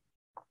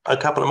a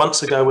couple of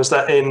months ago was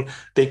that in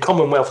the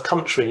Commonwealth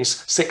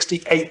countries,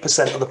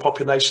 68% of the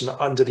population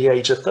are under the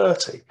age of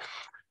 30.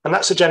 And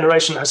that's a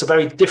generation that has a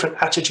very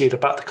different attitude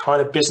about the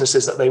kind of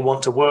businesses that they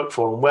want to work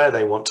for and where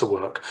they want to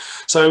work.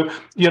 So,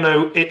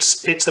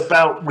 it's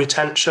about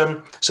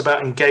retention, it's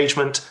about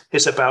engagement,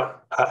 it's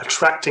about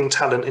attracting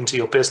talent into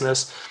your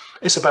business.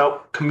 It's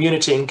about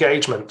community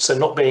engagement, so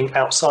not being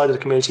outside of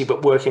the community,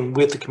 but working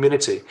with the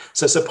community.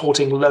 So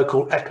supporting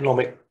local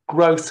economic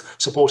growth,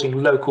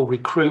 supporting local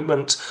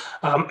recruitment,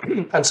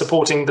 and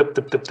supporting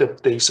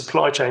the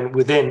supply chain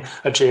within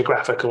a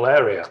geographical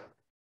area,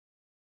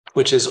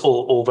 which is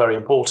all very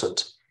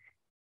important.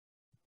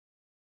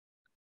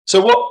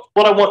 So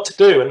what I want to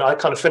do, and I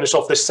kind of finish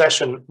off this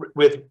session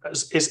with,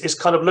 is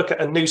kind of look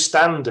at a new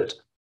standard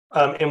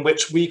in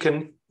which we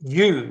can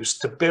use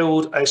to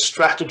build a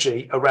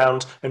strategy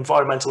around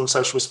environmental and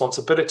social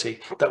responsibility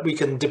that we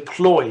can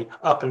deploy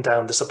up and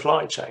down the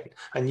supply chain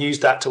and use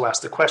that to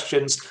ask the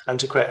questions and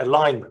to create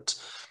alignment.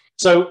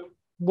 So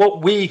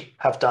what we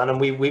have done,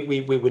 and we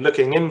were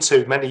looking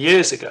into many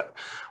years ago,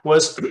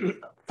 was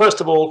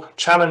first of all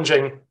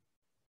challenging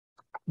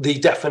the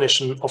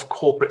definition of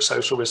corporate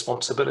social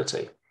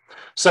responsibility.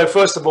 So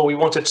first of all, we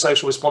wanted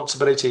social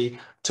responsibility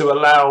to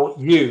allow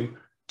you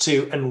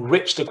to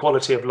enrich the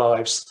quality of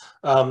lives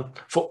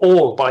for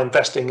all by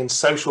investing in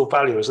social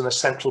value as an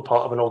essential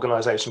part of an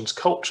organization's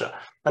culture.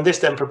 And this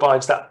then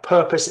provides that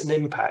purpose and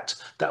impact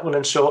that will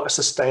ensure a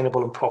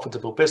sustainable and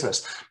profitable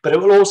business. But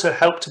it will also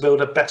help to build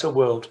a better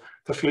world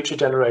for future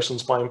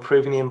generations by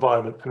improving the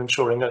environment and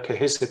ensuring a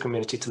cohesive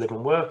community to live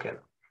and work in.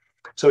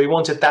 So we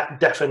wanted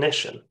that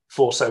definition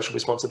for social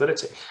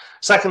responsibility.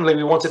 Secondly,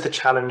 we wanted to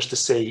challenge the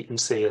C in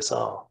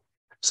CSR,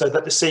 so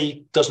that the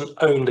C doesn't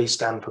only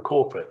stand for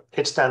corporate,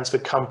 it stands for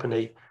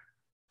company,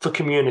 for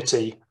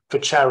community, for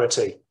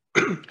charity.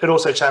 It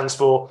also stands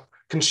for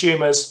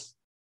consumers,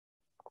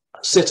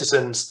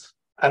 citizens,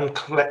 and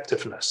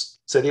collectiveness.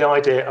 So the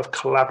idea of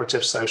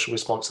collaborative social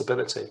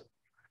responsibility.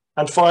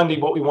 And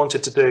finally, what we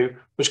wanted to do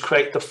was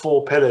create the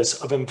 4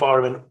 pillars of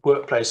environment,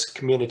 workplace,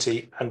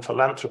 community, and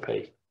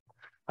philanthropy.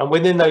 And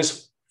within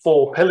those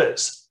 4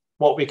 pillars,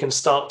 what we can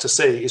start to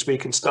see is we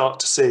can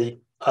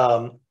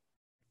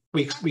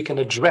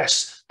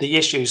address the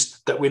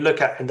issues that we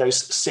look at in those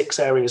 6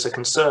 areas of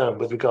concern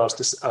with regards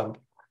to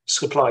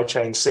supply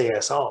chain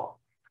CSR.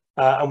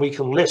 And we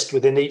can list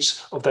within each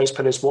of those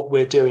pillars what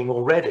we're doing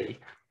already.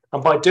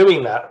 And by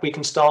doing that, we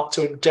can start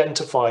to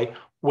identify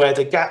where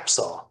the gaps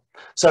are.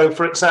 So,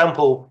 for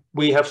example,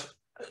 we have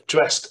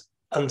addressed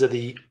under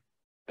the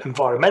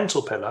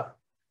environmental pillar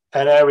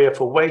an area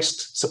for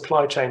waste,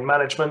 supply chain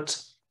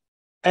management,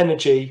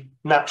 energy,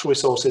 natural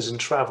resources, and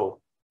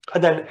travel,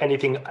 and then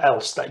anything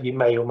else that you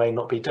may or may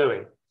not be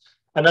doing.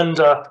 And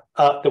under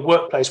the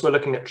workplace, we're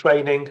looking at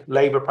training,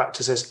 labour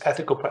practices,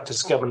 ethical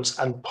practice, governance,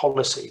 and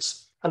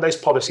policies. And those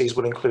policies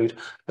will include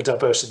a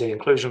diversity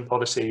inclusion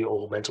policy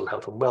or mental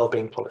health and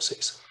wellbeing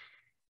policies.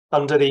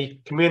 Under the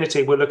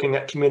community, we're looking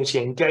at community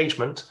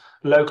engagement,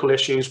 local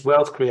issues,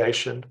 wealth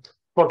creation,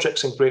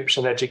 projects and groups,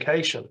 and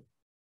education.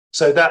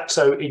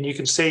 And you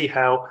can see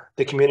how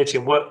the community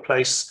and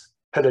workplace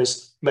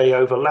pillars may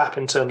overlap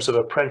in terms of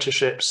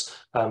apprenticeships,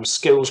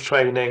 skills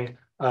training,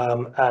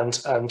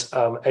 and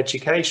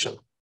education.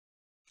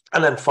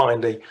 And then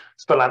finally,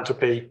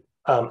 philanthropy,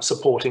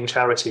 supporting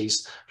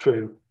charities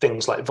through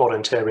things like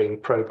volunteering,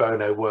 pro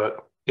bono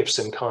work, gifts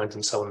in kind,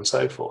 and so on and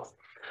so forth.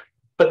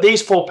 But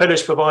these 4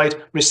 pillars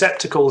provide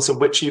receptacles in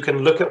which you can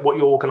look at what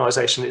your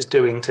organization is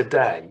doing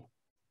today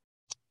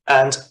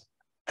and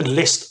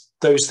list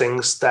those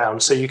things down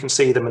so you can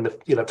see them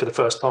for the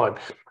first time.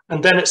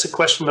 And then it's a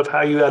question of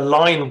how you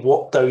align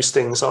what those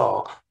things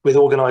are with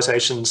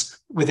organizations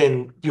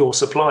within your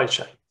supply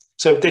chain.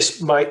 So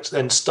this might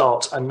then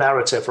start a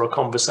narrative or a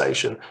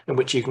conversation in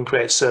which you can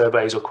create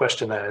surveys or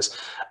questionnaires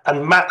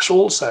and match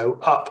also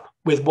up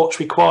with what's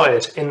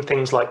required in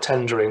things like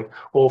tendering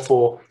or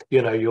for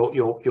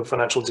your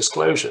financial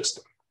disclosures.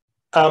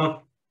 And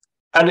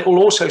it will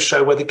also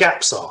show where the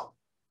gaps are.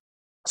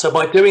 So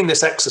by doing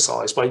this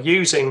exercise, by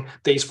using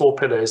these 4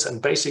 pillars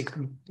and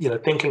basically,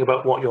 thinking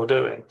about what you're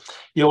doing,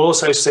 you'll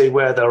also see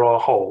where there are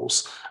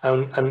holes.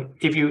 And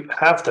if you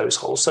have those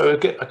holes, so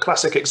a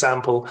classic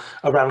example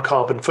around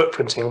carbon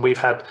footprinting, we've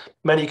had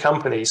many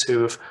companies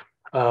who have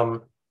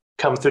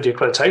come through the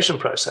accreditation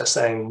process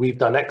saying we've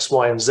done X,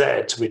 Y, and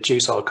Z to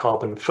reduce our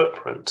carbon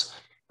footprint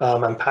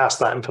and pass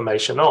that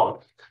information on,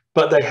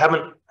 but they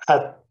haven't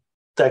had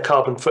their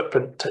carbon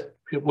footprint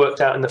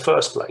worked out in the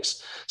first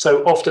place.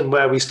 So often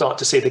where we start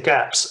to see the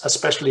gaps,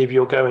 especially if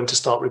you're going to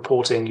start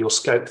reporting your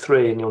scope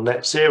 3 and your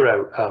net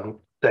zero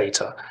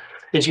data,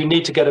 is you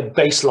need to get a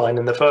baseline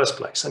in the first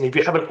place. And if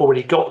you haven't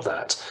already got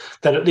that,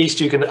 then at least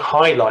you can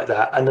highlight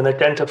that and then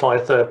identify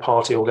a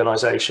third-party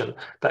organization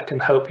that can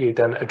help you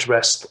then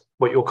address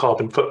what your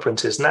carbon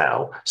footprint is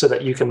now, so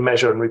that you can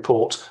measure and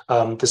report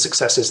the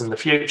successes in the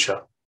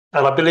future.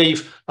 And I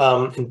believe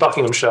in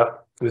Buckinghamshire,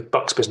 with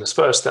Bucks Business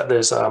First, that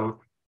there's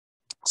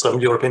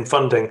some European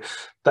funding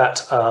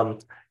that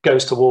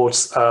goes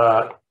towards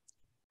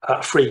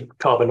free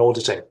carbon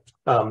auditing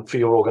for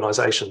your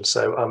organisation.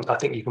 So I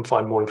think you can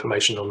find more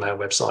information on their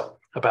website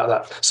about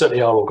that.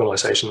 Certainly our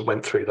organisation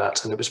went through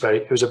that, and it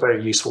was a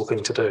very useful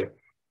thing to do.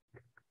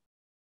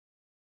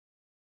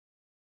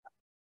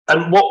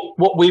 And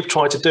what we've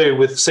tried to do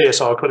with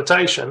CSR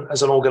accreditation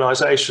as an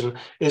organisation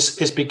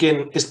is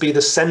be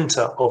the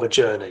centre of a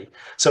journey.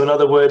 So in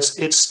other words,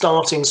 it's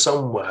starting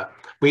somewhere.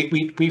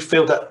 We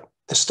feel that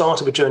the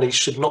start of a journey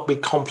should not be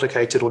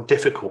complicated or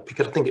difficult,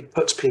 because I think it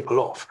puts people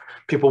off.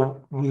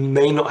 People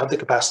may not have the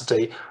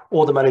capacity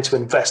or the money to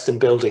invest in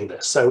building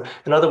this. So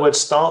in other words,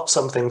 start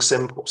something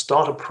simple,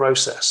 start a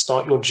process,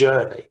 start your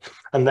journey.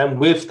 And then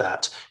with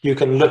that, you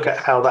can look at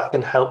how that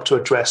can help to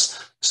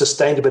address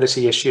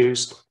sustainability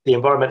issues, the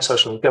environment,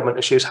 social and government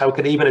issues, how it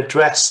can even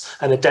address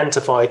and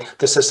identify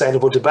the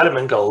sustainable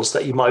development goals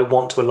that you might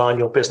want to align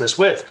your business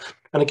with.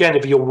 And again,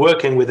 if you're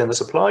working within the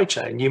supply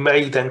chain, you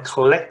may then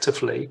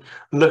collectively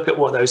look at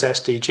what those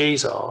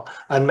SDGs are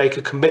and make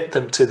a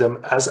commitment to them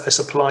as a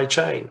supply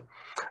chain.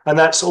 And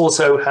that's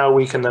also how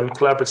we can then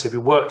collaboratively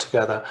work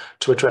together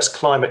to address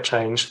climate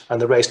change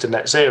and the race to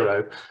net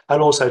zero,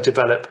 and also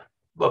develop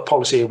a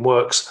policy and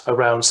works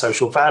around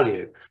social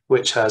value,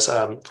 which has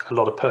a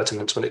lot of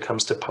pertinence when it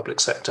comes to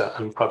public sector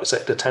and private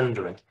sector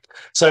tendering.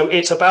 So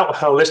it's about a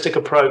holistic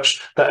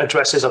approach that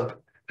addresses a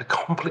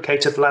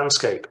complicated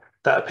landscape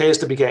that appears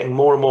to be getting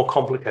more and more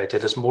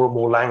complicated as more and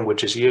more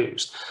language is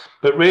used.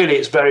 But really,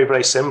 it's very,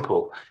 very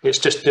simple. It's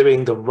just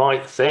doing the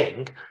right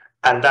thing,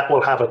 and that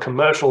will have a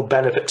commercial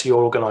benefit to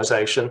your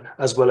organization,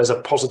 as well as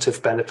a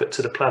positive benefit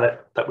to the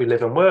planet that we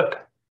live and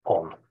work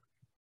on.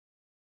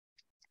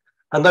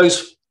 And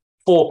those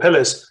 4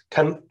 pillars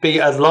can be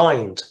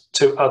aligned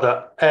to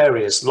other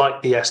areas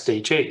like the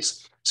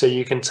SDGs. So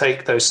you can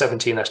take those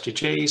 17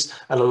 SDGs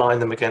and align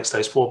them against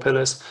those 4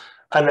 pillars.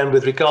 And then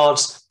with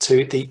regards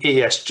to the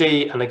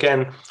ESG, and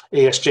again,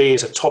 ESG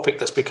is a topic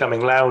that's becoming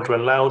louder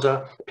and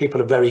louder.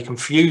 People are very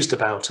confused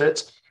about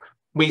it.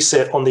 We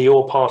sit on the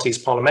All Parties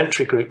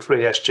Parliamentary Group for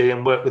ESG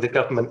and work with the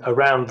government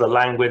around the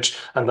language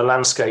and the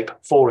landscape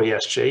for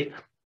ESG.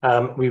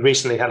 We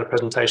recently had a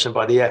presentation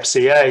by the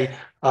FCA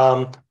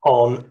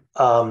on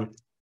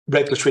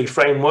regulatory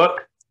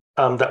framework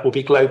that will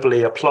be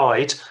globally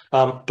applied,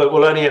 but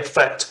will only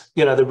affect,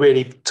 the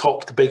really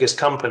the biggest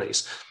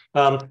companies.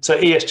 So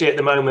ESG at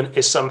the moment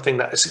is something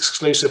that is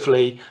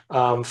exclusively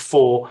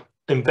for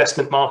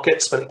investment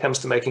markets when it comes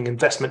to making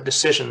investment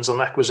decisions on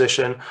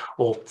acquisition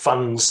or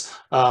funds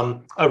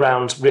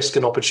around risk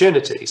and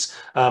opportunities,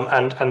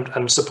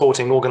 and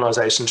supporting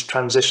organizations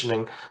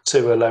transitioning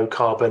to a low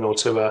carbon or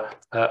to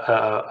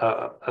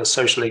a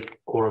socially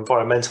or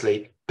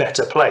environmentally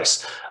better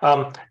place.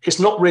 It's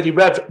not really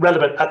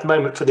relevant at the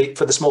moment for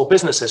the small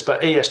businesses,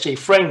 but ESG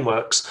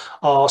frameworks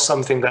are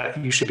something that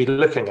you should be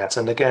looking at.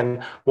 And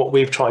again, what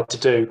we've tried to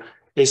do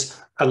is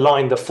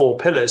align the 4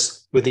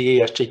 pillars with the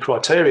ESG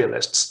criteria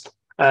lists.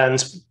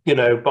 And,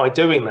 by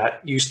doing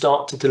that, you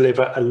start to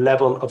deliver a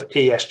level of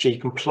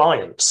ESG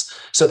compliance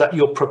so that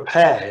you're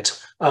prepared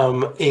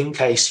in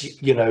case,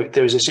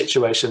 there is a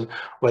situation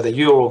whether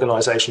your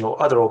organization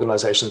or other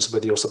organizations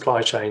with your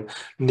supply chain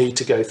need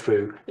to go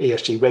through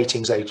ESG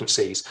ratings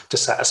agencies to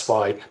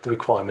satisfy the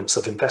requirements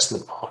of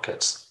investment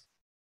markets.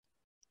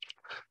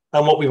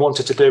 And what we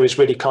wanted to do is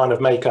really kind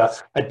of make a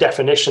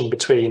definition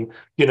between,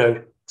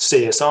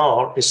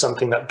 CSR is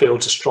something that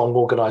builds a strong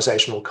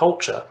organizational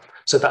culture.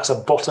 So that's a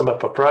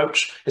bottom-up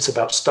approach. It's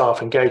about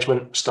staff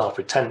engagement, staff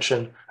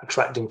retention,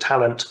 attracting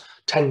talent,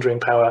 tendering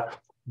power,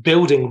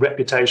 building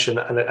reputation,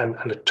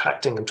 and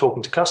attracting and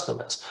talking to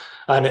customers.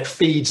 and it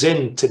feeds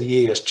into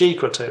the ESG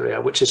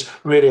criteria, which is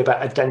really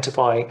about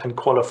identifying and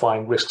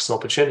qualifying risks and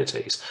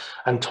opportunities,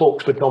 and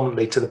talks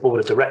predominantly to the board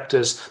of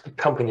directors, the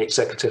company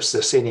executives,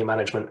 the senior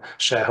management,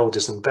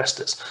 shareholders,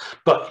 investors.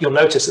 But you'll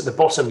notice at the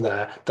bottom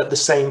there that the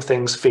same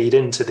things feed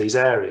into these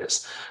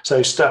areas.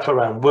 So stuff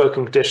around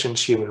working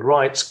conditions, human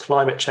rights,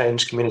 climate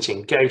change, community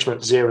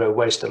engagement, zero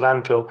waste to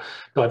landfill,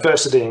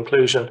 diversity,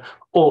 inclusion,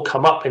 all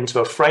come up into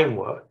a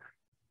framework.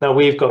 Now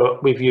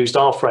we've used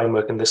our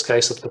framework in this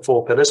case of the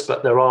 4 pillars,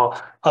 but there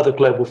are other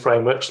global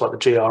frameworks like the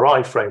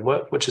GRI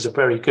framework, which is a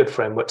very good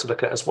framework to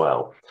look at as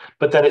well.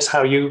 But then it's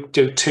how you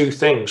do 2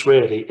 things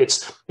really.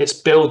 It's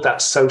build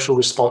that social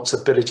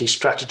responsibility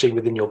strategy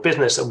within your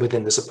business and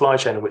within the supply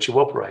chain in which you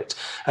operate,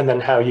 and then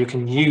how you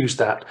can use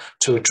that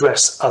to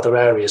address other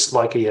areas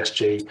like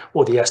ESG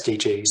or the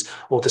SDGs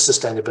or the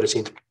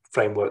sustainability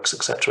frameworks,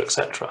 etc.,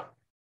 etc.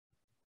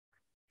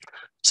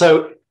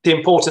 So the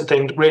important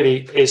thing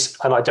really is,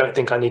 and I don't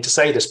think I need to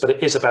say this, but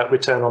it is about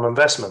return on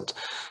investment.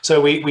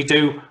 So we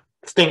do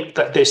think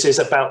that this is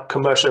about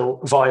commercial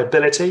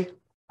viability.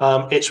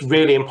 It's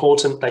really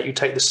important that you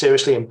take this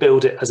seriously and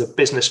build it as a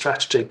business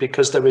strategy,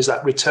 because there is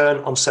that return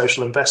on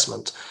social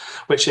investment,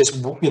 which is,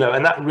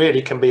 and that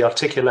really can be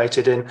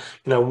articulated in,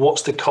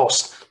 what's the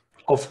cost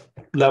of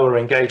lower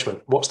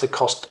engagement? What's the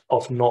cost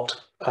of not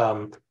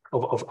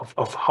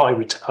of high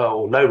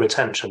or low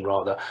retention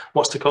rather?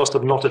 What's the cost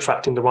of not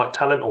attracting the right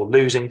talent or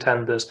losing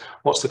tenders?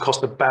 What's the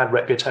cost of bad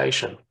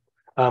reputation?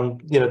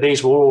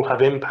 These will all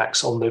have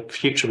impacts on the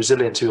future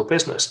resilience of your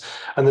business.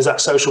 And there's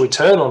that social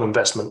return on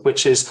investment,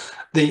 which is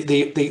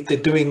the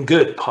doing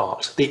good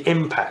part, the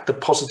impact, the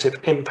positive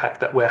impact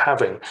that we're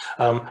having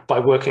by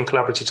working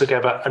collaboratively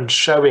together and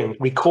showing,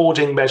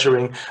 recording,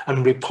 measuring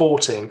and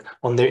reporting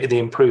on the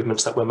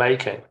improvements that we're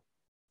making.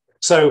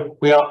 So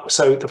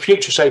the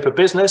future shape of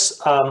business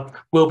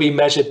will be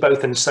measured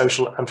both in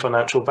social and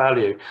financial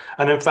value.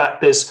 And in fact,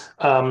 there's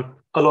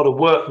a lot of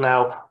work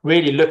now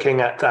really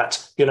looking at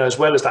that, as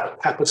well as that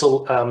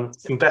capital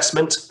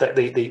investment, that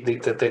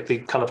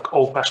the kind of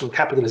old-fashioned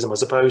capitalism, I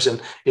suppose,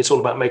 and it's all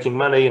about making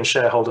money and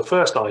shareholder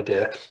first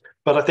idea.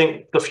 But I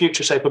think the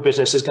future shape of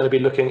business is going to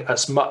be looking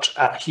as much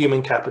at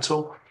human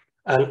capital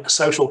and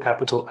social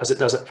capital as it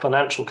does at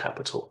financial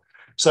capital.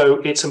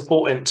 So it's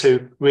important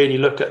to really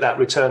look at that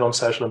return on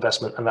social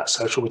investment and that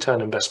social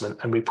return investment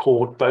and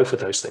report both of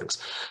those things.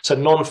 So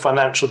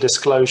non-financial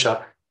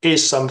disclosure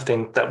is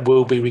something that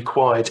will be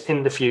required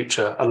in the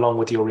future along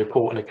with your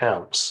report and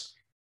accounts.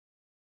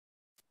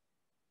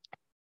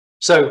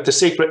 So the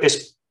secret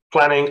is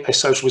planning a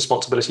social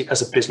responsibility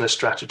as a business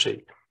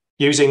strategy.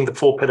 Using the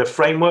 4-pillar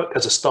framework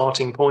as a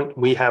starting point,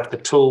 we have the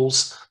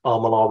tools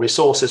on our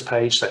resources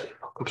page that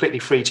completely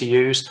free to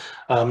use,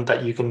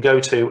 that you can go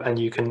to and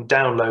you can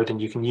download and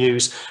you can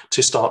use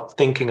to start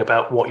thinking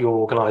about what your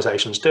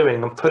organization's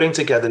doing and putting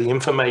together the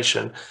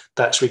information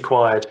that's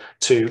required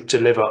to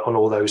deliver on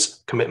all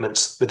those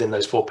commitments within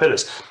those 4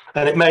 pillars.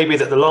 And it may be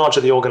that the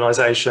larger the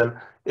organization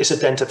is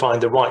identifying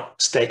the right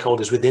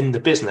stakeholders within the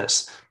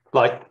business,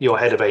 like your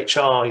head of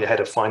HR, your head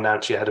of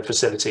finance, your head of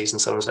facilities,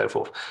 and so on and so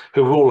forth,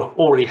 who will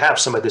already have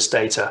some of this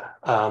data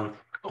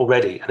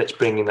already, and it's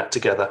bringing that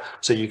together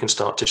so you can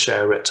start to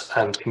share it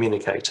and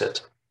communicate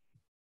it.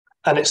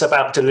 And it's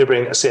about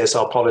delivering a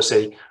CSR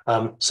policy,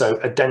 so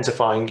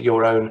identifying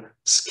your own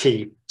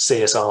key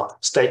CSR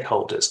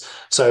stakeholders.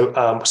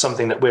 So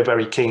something that we're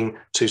very keen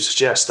to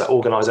suggest that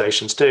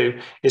organizations do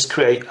is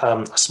create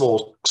a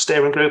small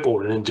steering group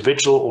or an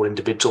individual or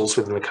individuals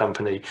within the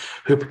company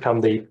who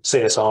become the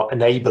CSR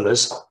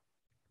enablers,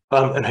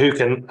 and who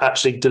can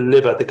actually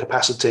deliver the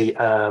capacity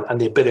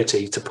and the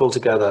ability to pull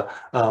together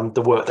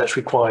the work that's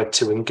required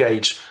to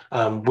engage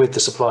with the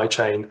supply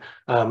chain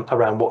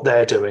around what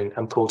they're doing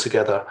and pull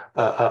together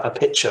a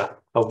picture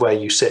of where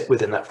you sit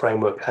within that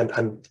framework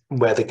and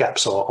where the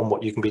gaps are on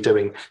what you can be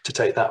doing to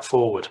take that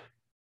forward.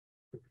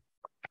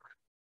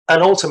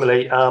 And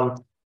ultimately,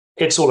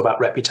 it's all about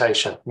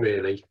reputation,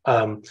 really.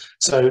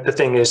 So the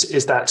thing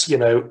is that,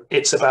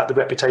 it's about the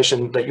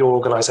reputation that your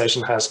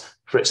organization has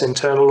for its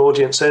internal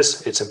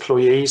audiences, its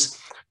employees,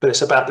 but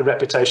it's about the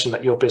reputation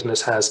that your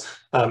business has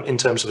in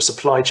terms of a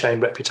supply chain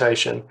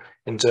reputation,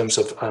 in terms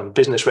of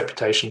business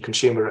reputation,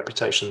 consumer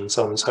reputation, and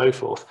so on and so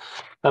forth.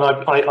 And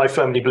I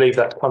firmly believe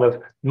that kind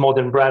of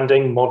modern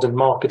branding, modern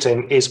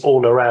marketing is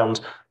all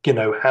around,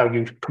 how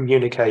you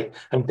communicate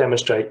and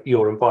demonstrate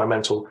your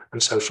environmental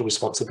and social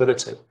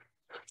responsibility.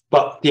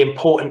 But the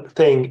important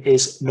thing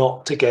is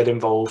not to get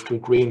involved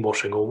with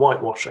greenwashing or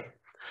whitewashing.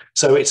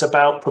 So it's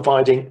about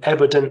providing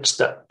evidence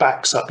that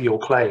backs up your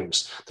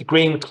claims. The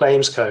Green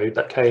Claims Code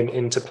that came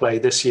into play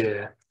this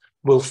year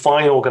will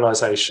fine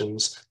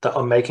organisations that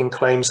are making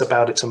claims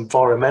about its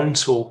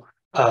environmental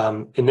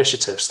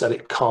initiatives that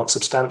it can't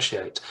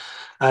substantiate.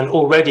 And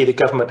already the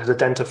government has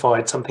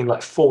identified something like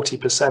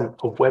 40%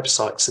 of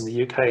websites in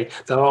the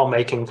UK that are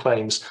making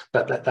claims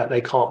that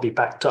they can't be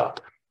backed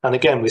up. And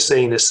again, we're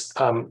seeing this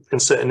in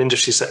certain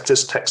industry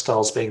sectors,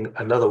 textiles being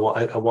another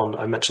one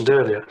I mentioned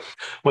earlier,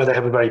 where they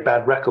have a very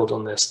bad record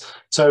on this.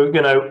 So,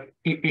 you know,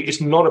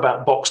 it's not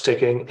about box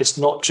ticking. It's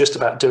not just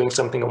about doing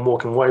something and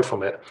walking away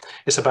from it.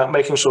 It's about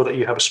making sure that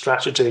you have a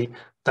strategy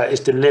that is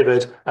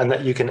delivered and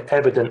that you can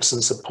evidence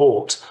and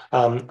support.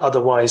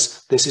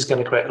 Otherwise, this is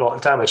going to create a lot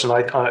of damage. And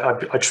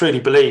I truly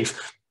believe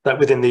that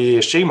within the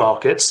ESG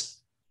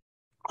markets,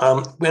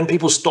 when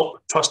people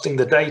stop trusting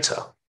the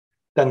data,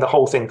 then the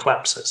whole thing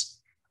collapses.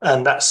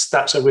 And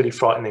that's a really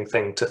frightening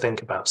thing to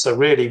think about. So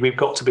really, we've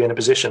got to be in a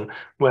position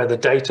where the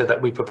data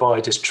that we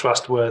provide is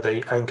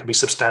trustworthy and can be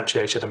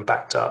substantiated and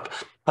backed up.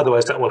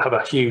 Otherwise, that will have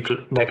a huge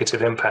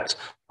negative impact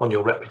on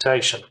your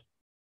reputation.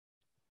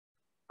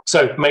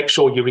 So make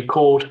sure you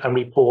record and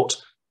report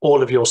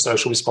all of your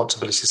social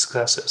responsibility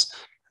successes.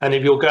 And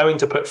if you're going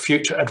to put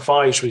future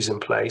advisories in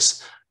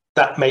place,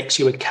 that makes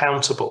you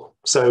accountable.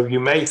 So you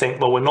may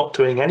think, well, we're not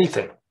doing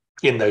anything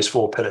in those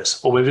 4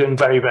 pillars, or we're doing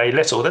very, very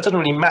little. That doesn't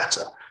really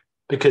matter,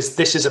 because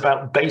this is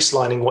about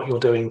baselining what you're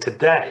doing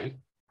today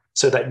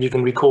so that you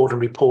can record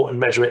and report and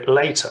measure it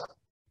later.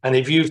 And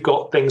if you've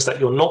got things that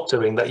you're not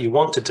doing that you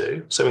want to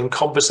do, so in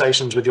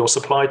conversations with your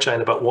supply chain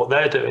about what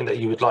they're doing that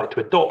you would like to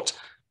adopt,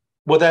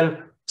 well,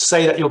 then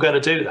say that you're going to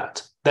do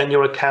that. Then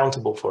you're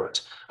accountable for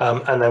it.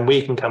 And then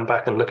we can come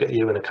back and look at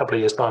you in a couple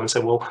of years' time and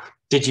say, well,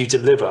 did you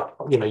deliver?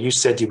 You know, you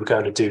said you were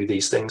going to do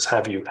these things.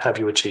 Have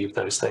you achieved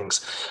those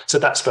things? So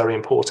that's very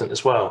important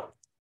as well.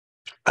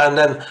 And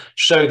then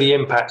show the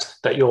impact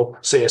that your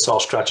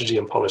CSR strategy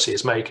and policy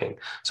is making.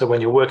 So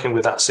when you're working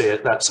with that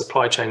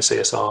supply chain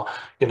CSR,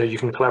 you know, you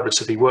can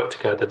collaboratively work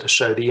together to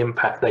show the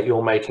impact that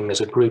you're making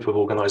as a group of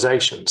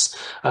organizations.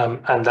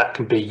 And that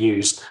can be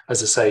used,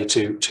 as I say,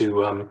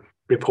 to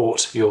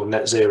report your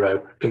net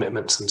zero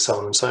commitments and so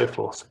on and so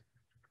forth.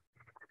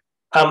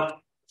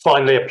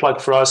 Finally, a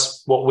plug for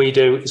us. What we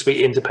do is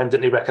we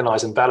independently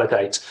recognize and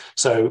validate.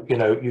 So, you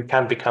know, you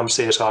can become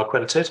CSR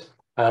accredited.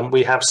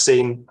 We have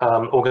seen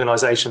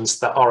organizations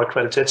that are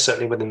accredited,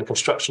 certainly within the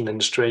construction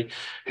industry,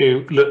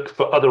 who look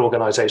for other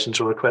organizations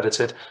who are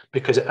accredited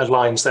because it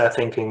aligns their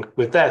thinking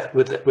with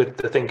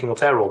the thinking of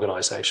their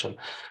organization.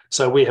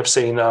 So we have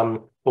seen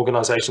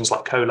organizations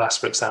like Colas,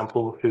 for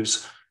example,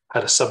 who's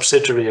had a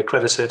subsidiary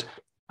accredited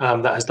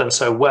that has done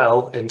so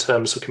well in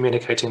terms of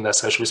communicating their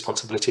social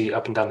responsibility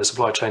up and down the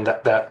supply chain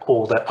that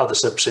all their other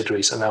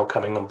subsidiaries are now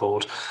coming on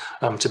board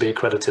to be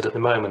accredited at the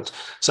moment.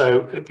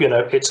 So, you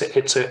know, it's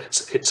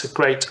a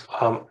great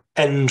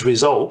end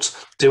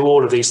result. Do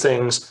all of these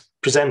things,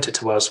 present it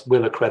to us,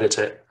 we'll accredit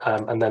it,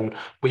 and then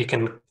we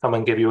can come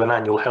and give you an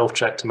annual health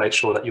check to make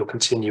sure that you're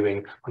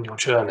continuing on your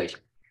journey.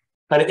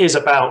 And it is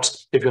about,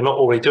 if you're not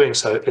already doing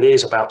so, it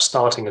is about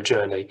starting a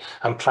journey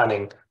and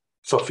planning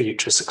for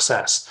future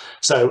success.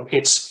 So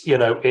it's, you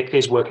know, it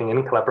is working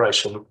in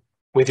collaboration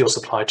with your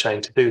supply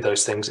chain to do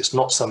those things. It's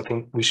not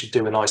something we should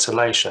do in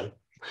isolation.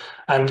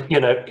 And,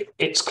 you know,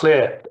 it's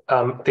clear,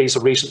 these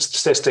are recent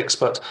statistics,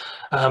 but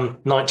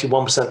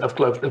 91%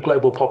 of the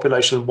global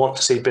population want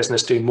to see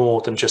business do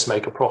more than just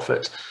make a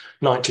profit.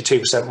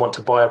 92% want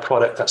to buy a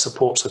product that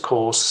supports a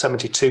cause.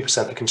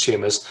 72% of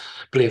consumers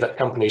believe that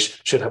companies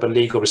should have a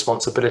legal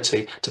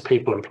responsibility to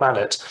people and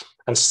planet.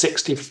 And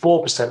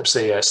 64% of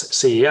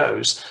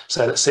CEOs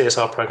say that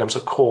CSR programs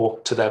are core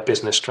to their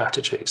business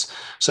strategies.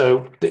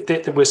 So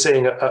we're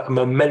seeing a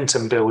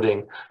momentum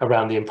building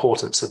around the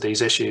importance of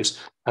these issues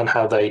and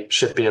how they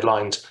should be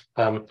aligned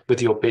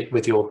with your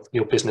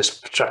business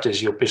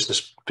strategies, your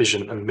business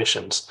vision and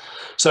missions.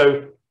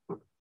 So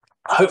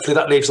hopefully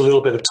that leaves a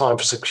little bit of time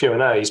for some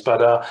Q&As,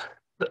 but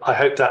I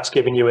hope that's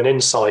given you an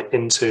insight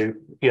into,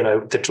 you know,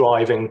 the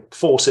driving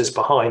forces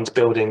behind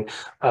building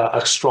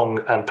a strong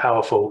and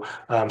powerful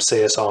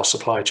CSR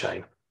supply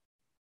chain.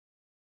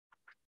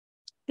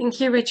 Thank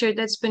you, Richard.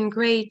 That's been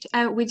great.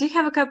 We do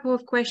have a couple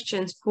of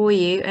questions for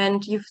you,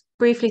 and you've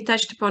briefly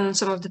touched upon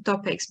some of the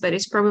topics, but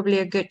it's probably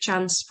a good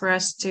chance for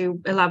us to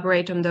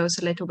elaborate on those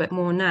a little bit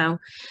more now.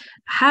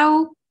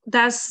 How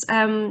does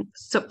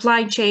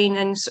supply chain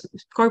and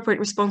corporate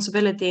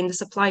responsibility in the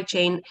supply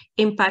chain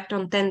impact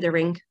on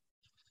tendering?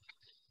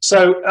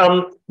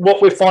 So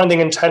what we're finding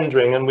in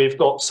tendering, and we've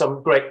got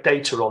some great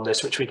data on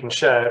this, which we can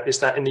share, is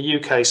that in the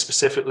UK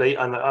specifically,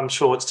 and I'm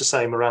sure it's the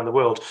same around the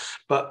world,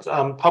 but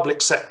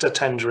public sector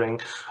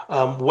tendering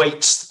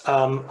weights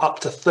up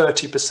to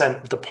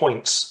 30% of the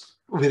points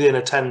within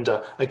a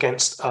tender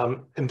against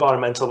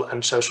environmental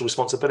and social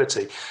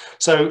responsibility.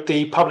 So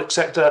the public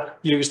sector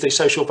use the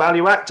Social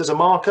Value Act as a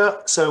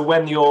marker. So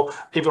when if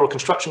you're a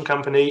construction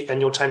company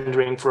and you're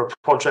tendering for a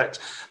project,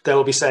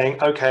 they'll be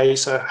saying, okay,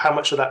 so how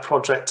much of that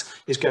project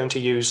is going to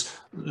use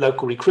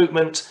local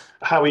recruitment?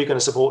 How are you going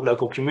to support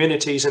local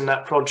communities in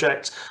that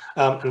project?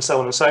 And so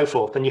on and so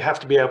forth. And you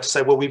have to be able to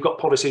say, well, we've got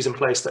policies in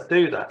place that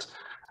do that.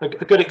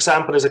 A good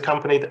example is a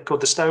company called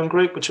the Stone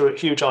Group, which are a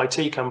huge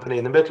IT company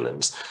in the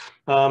Midlands.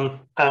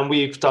 And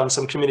we've done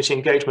some community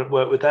engagement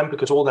work with them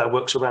because all their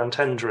work's around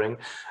tendering.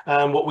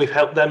 And what we've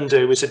helped them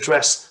do is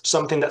address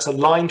something that's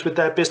aligned with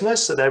their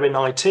business. So they're in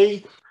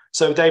IT.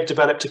 So they've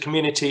developed a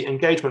community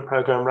engagement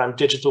program around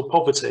digital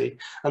poverty,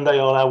 and they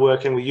are now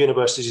working with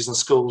universities and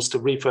schools to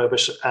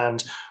refurbish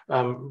and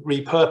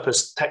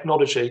repurpose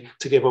technology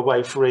to give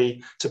away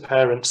free to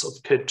parents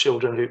of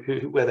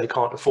children where they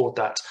can't afford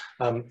that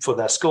for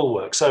their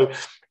schoolwork. So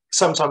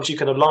sometimes you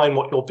can align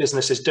what your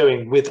business is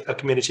doing with a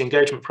community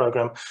engagement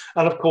program.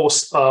 And of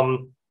course,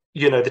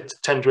 you know, the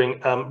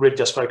tendering really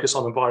does focus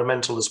on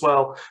environmental as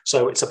well.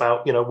 So it's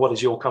about, you know, what is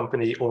your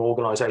company or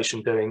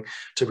organization doing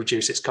to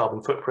reduce its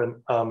carbon footprint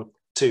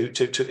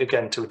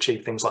to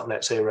achieve things like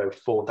net zero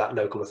for that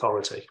local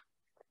authority.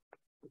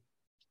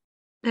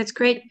 That's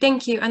great.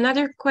 Thank you.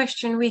 Another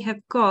question we have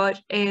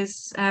got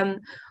is,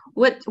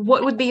 what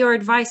would be your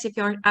advice if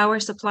our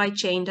supply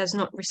chain does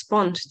not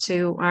respond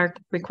to our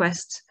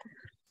requests?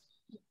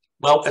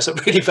 Well, it's a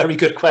really very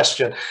good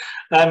question.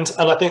 And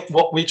I think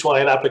what we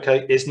try and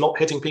advocate is not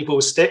hitting people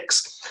with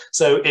sticks.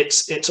 So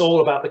it's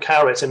all about the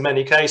carrot in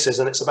many cases,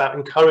 and it's about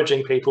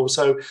encouraging people.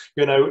 So,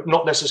 you know,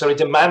 not necessarily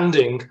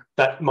demanding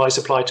that my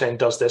supply chain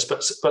does this,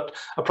 but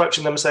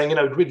approaching them saying, you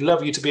know, we'd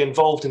love you to be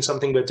involved in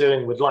something we're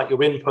doing. We'd like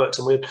your input,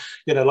 and we'd,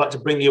 you know, like to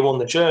bring you on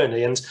the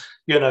journey. And,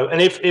 you know,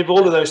 and if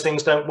all of those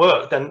things don't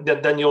work,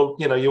 then you're,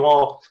 you know, you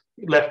are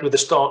left with the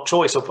stark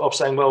choice of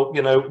saying, well,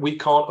 you know, we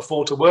can't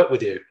afford to work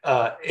with you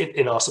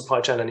in our supply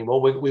chain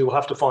anymore. We will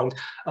have to find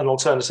an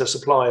alternative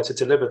supplier to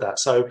deliver that.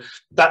 So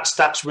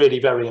that's really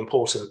very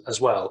important as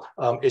well,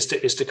 is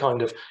to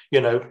kind of, you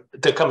know,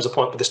 there comes a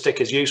point where the stick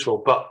is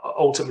useful, but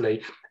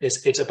ultimately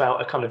it's about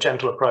a kind of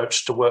gentle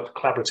approach to work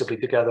collaboratively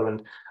together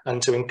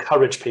and to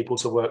encourage people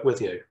to work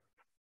with you.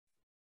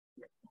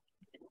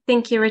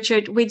 Thank you,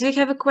 Richard. We do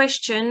have a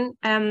question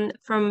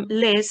from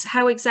Liz.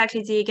 How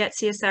exactly do you get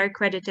CSR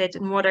accredited,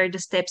 and what are the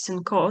steps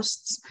and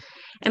costs?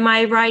 Am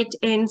I right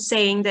in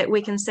saying that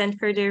we can send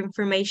further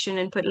information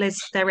and put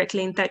Liz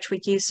directly in touch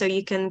with you so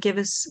you can give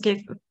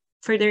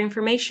further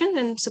information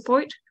and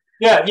support?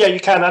 Yeah, you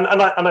can.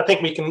 And I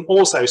think we can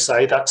also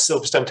say that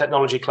Silverstone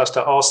Technology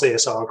Cluster are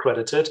CSR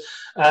accredited.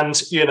 And,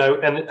 you know,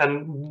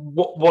 and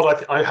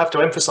what I have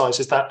to emphasize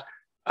is that,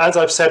 as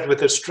I've said with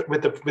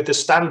the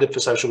standard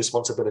for social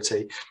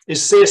responsibility,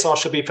 is CSR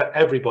should be for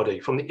everybody,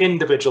 from the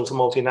individual to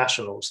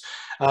multinationals.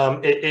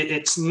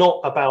 It's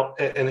not about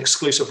an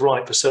exclusive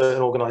right for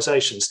certain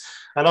organisations.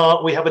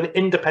 And we have an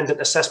independent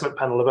assessment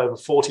panel of over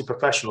 40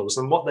 professionals,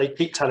 and what they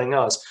keep telling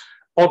us,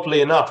 oddly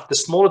enough, the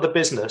smaller the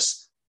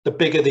business, the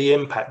bigger the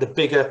impact, the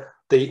bigger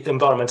the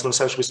environmental and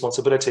social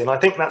responsibility. And I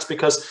think that's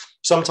because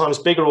sometimes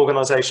bigger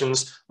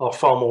organizations are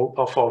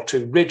far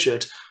too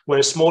rigid,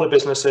 whereas smaller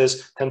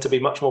businesses tend to be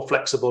much more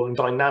flexible and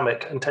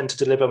dynamic and tend to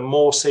deliver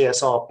more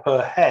CSR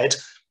per head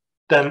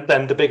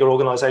than the bigger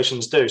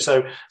organizations do.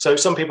 So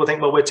some people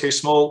think, well, we're too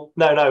small.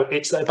 No,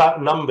 it's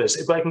about numbers.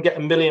 If I can get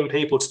 1 million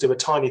people to do a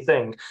tiny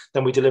thing,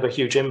 then we deliver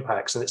huge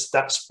impacts. And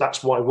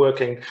that's why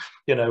working,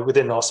 you know,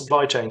 within our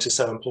supply chains is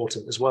so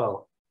important as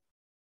well.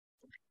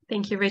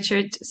 Thank you,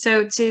 Richard.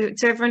 So to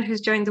everyone who's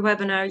joined the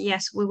webinar,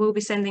 yes, we will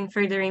be sending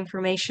further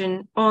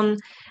information on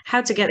how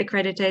to get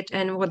accredited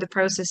and what the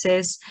process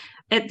is.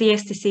 At the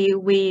STC,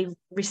 we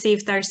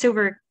received our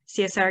silver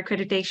CSR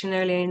accreditation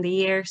earlier in the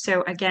year.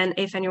 So again,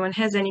 if anyone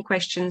has any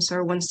questions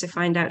or wants to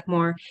find out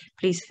more,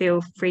 please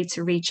feel free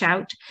to reach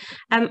out.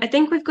 I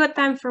think we've got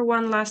time for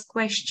one last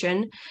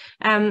question,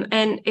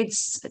 and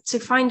it's to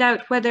find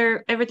out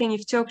whether everything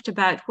you've talked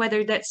about,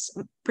 whether that's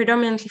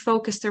predominantly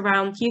focused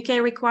around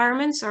UK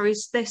requirements, or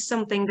is this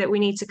something that we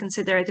need to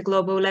consider at a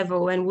global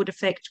level and would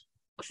affect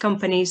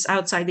companies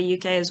outside the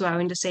UK as well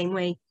in the same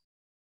way?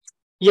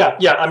 Yeah.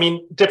 I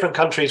mean, different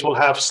countries will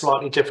have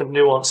slightly different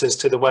nuances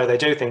to the way they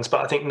do things,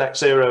 but I think net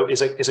zero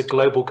is a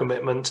global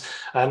commitment.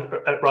 And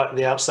right at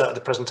the outset of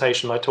the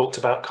presentation, I talked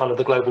about kind of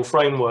the global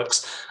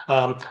frameworks.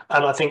 And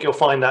I think you'll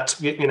find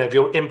that, you know, if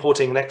you're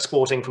importing and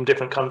exporting from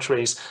different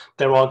countries,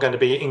 there are going to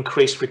be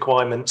increased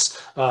requirements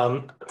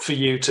for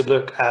you to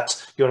look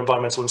at your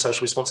environmental and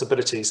social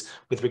responsibilities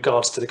with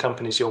regards to the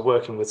companies you're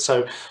working with.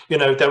 So, you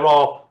know, there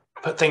are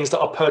things that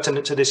are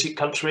pertinent to this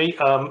country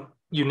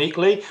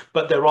uniquely,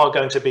 but there are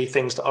going to be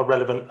things that are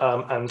relevant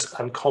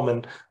and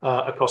common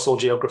across all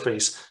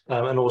geographies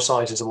and all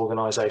sizes of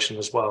organisation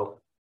as well.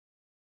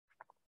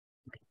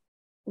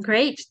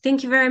 Great,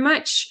 thank you very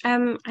much.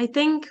 I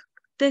think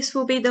this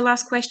will be the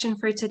last question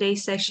for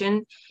today's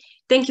session.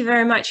 Thank you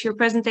very much. Your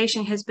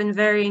presentation has been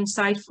very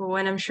insightful,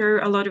 and I'm sure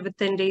a lot of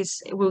attendees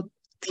will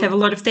have a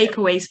lot of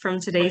takeaways from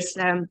today's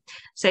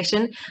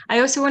session. I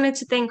also wanted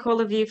to thank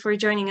all of you for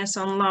joining us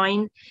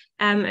online.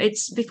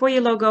 It's before you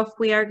log off,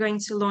 we are going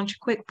to launch a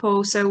quick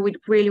poll, so we'd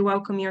really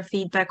welcome your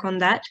feedback on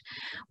that.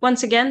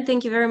 Once again,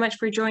 thank you very much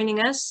for joining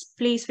us.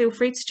 Please feel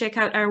free to check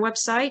out our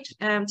website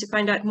to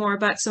find out more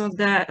about some of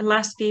the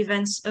last few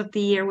events of the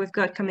year we've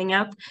got coming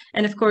up,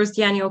 and of course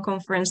the annual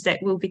conference that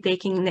will be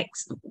taking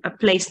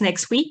place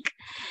next week.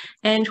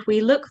 And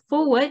we look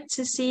forward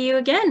to see you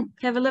again.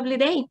 Have a lovely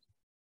day.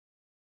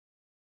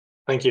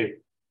 Thank you.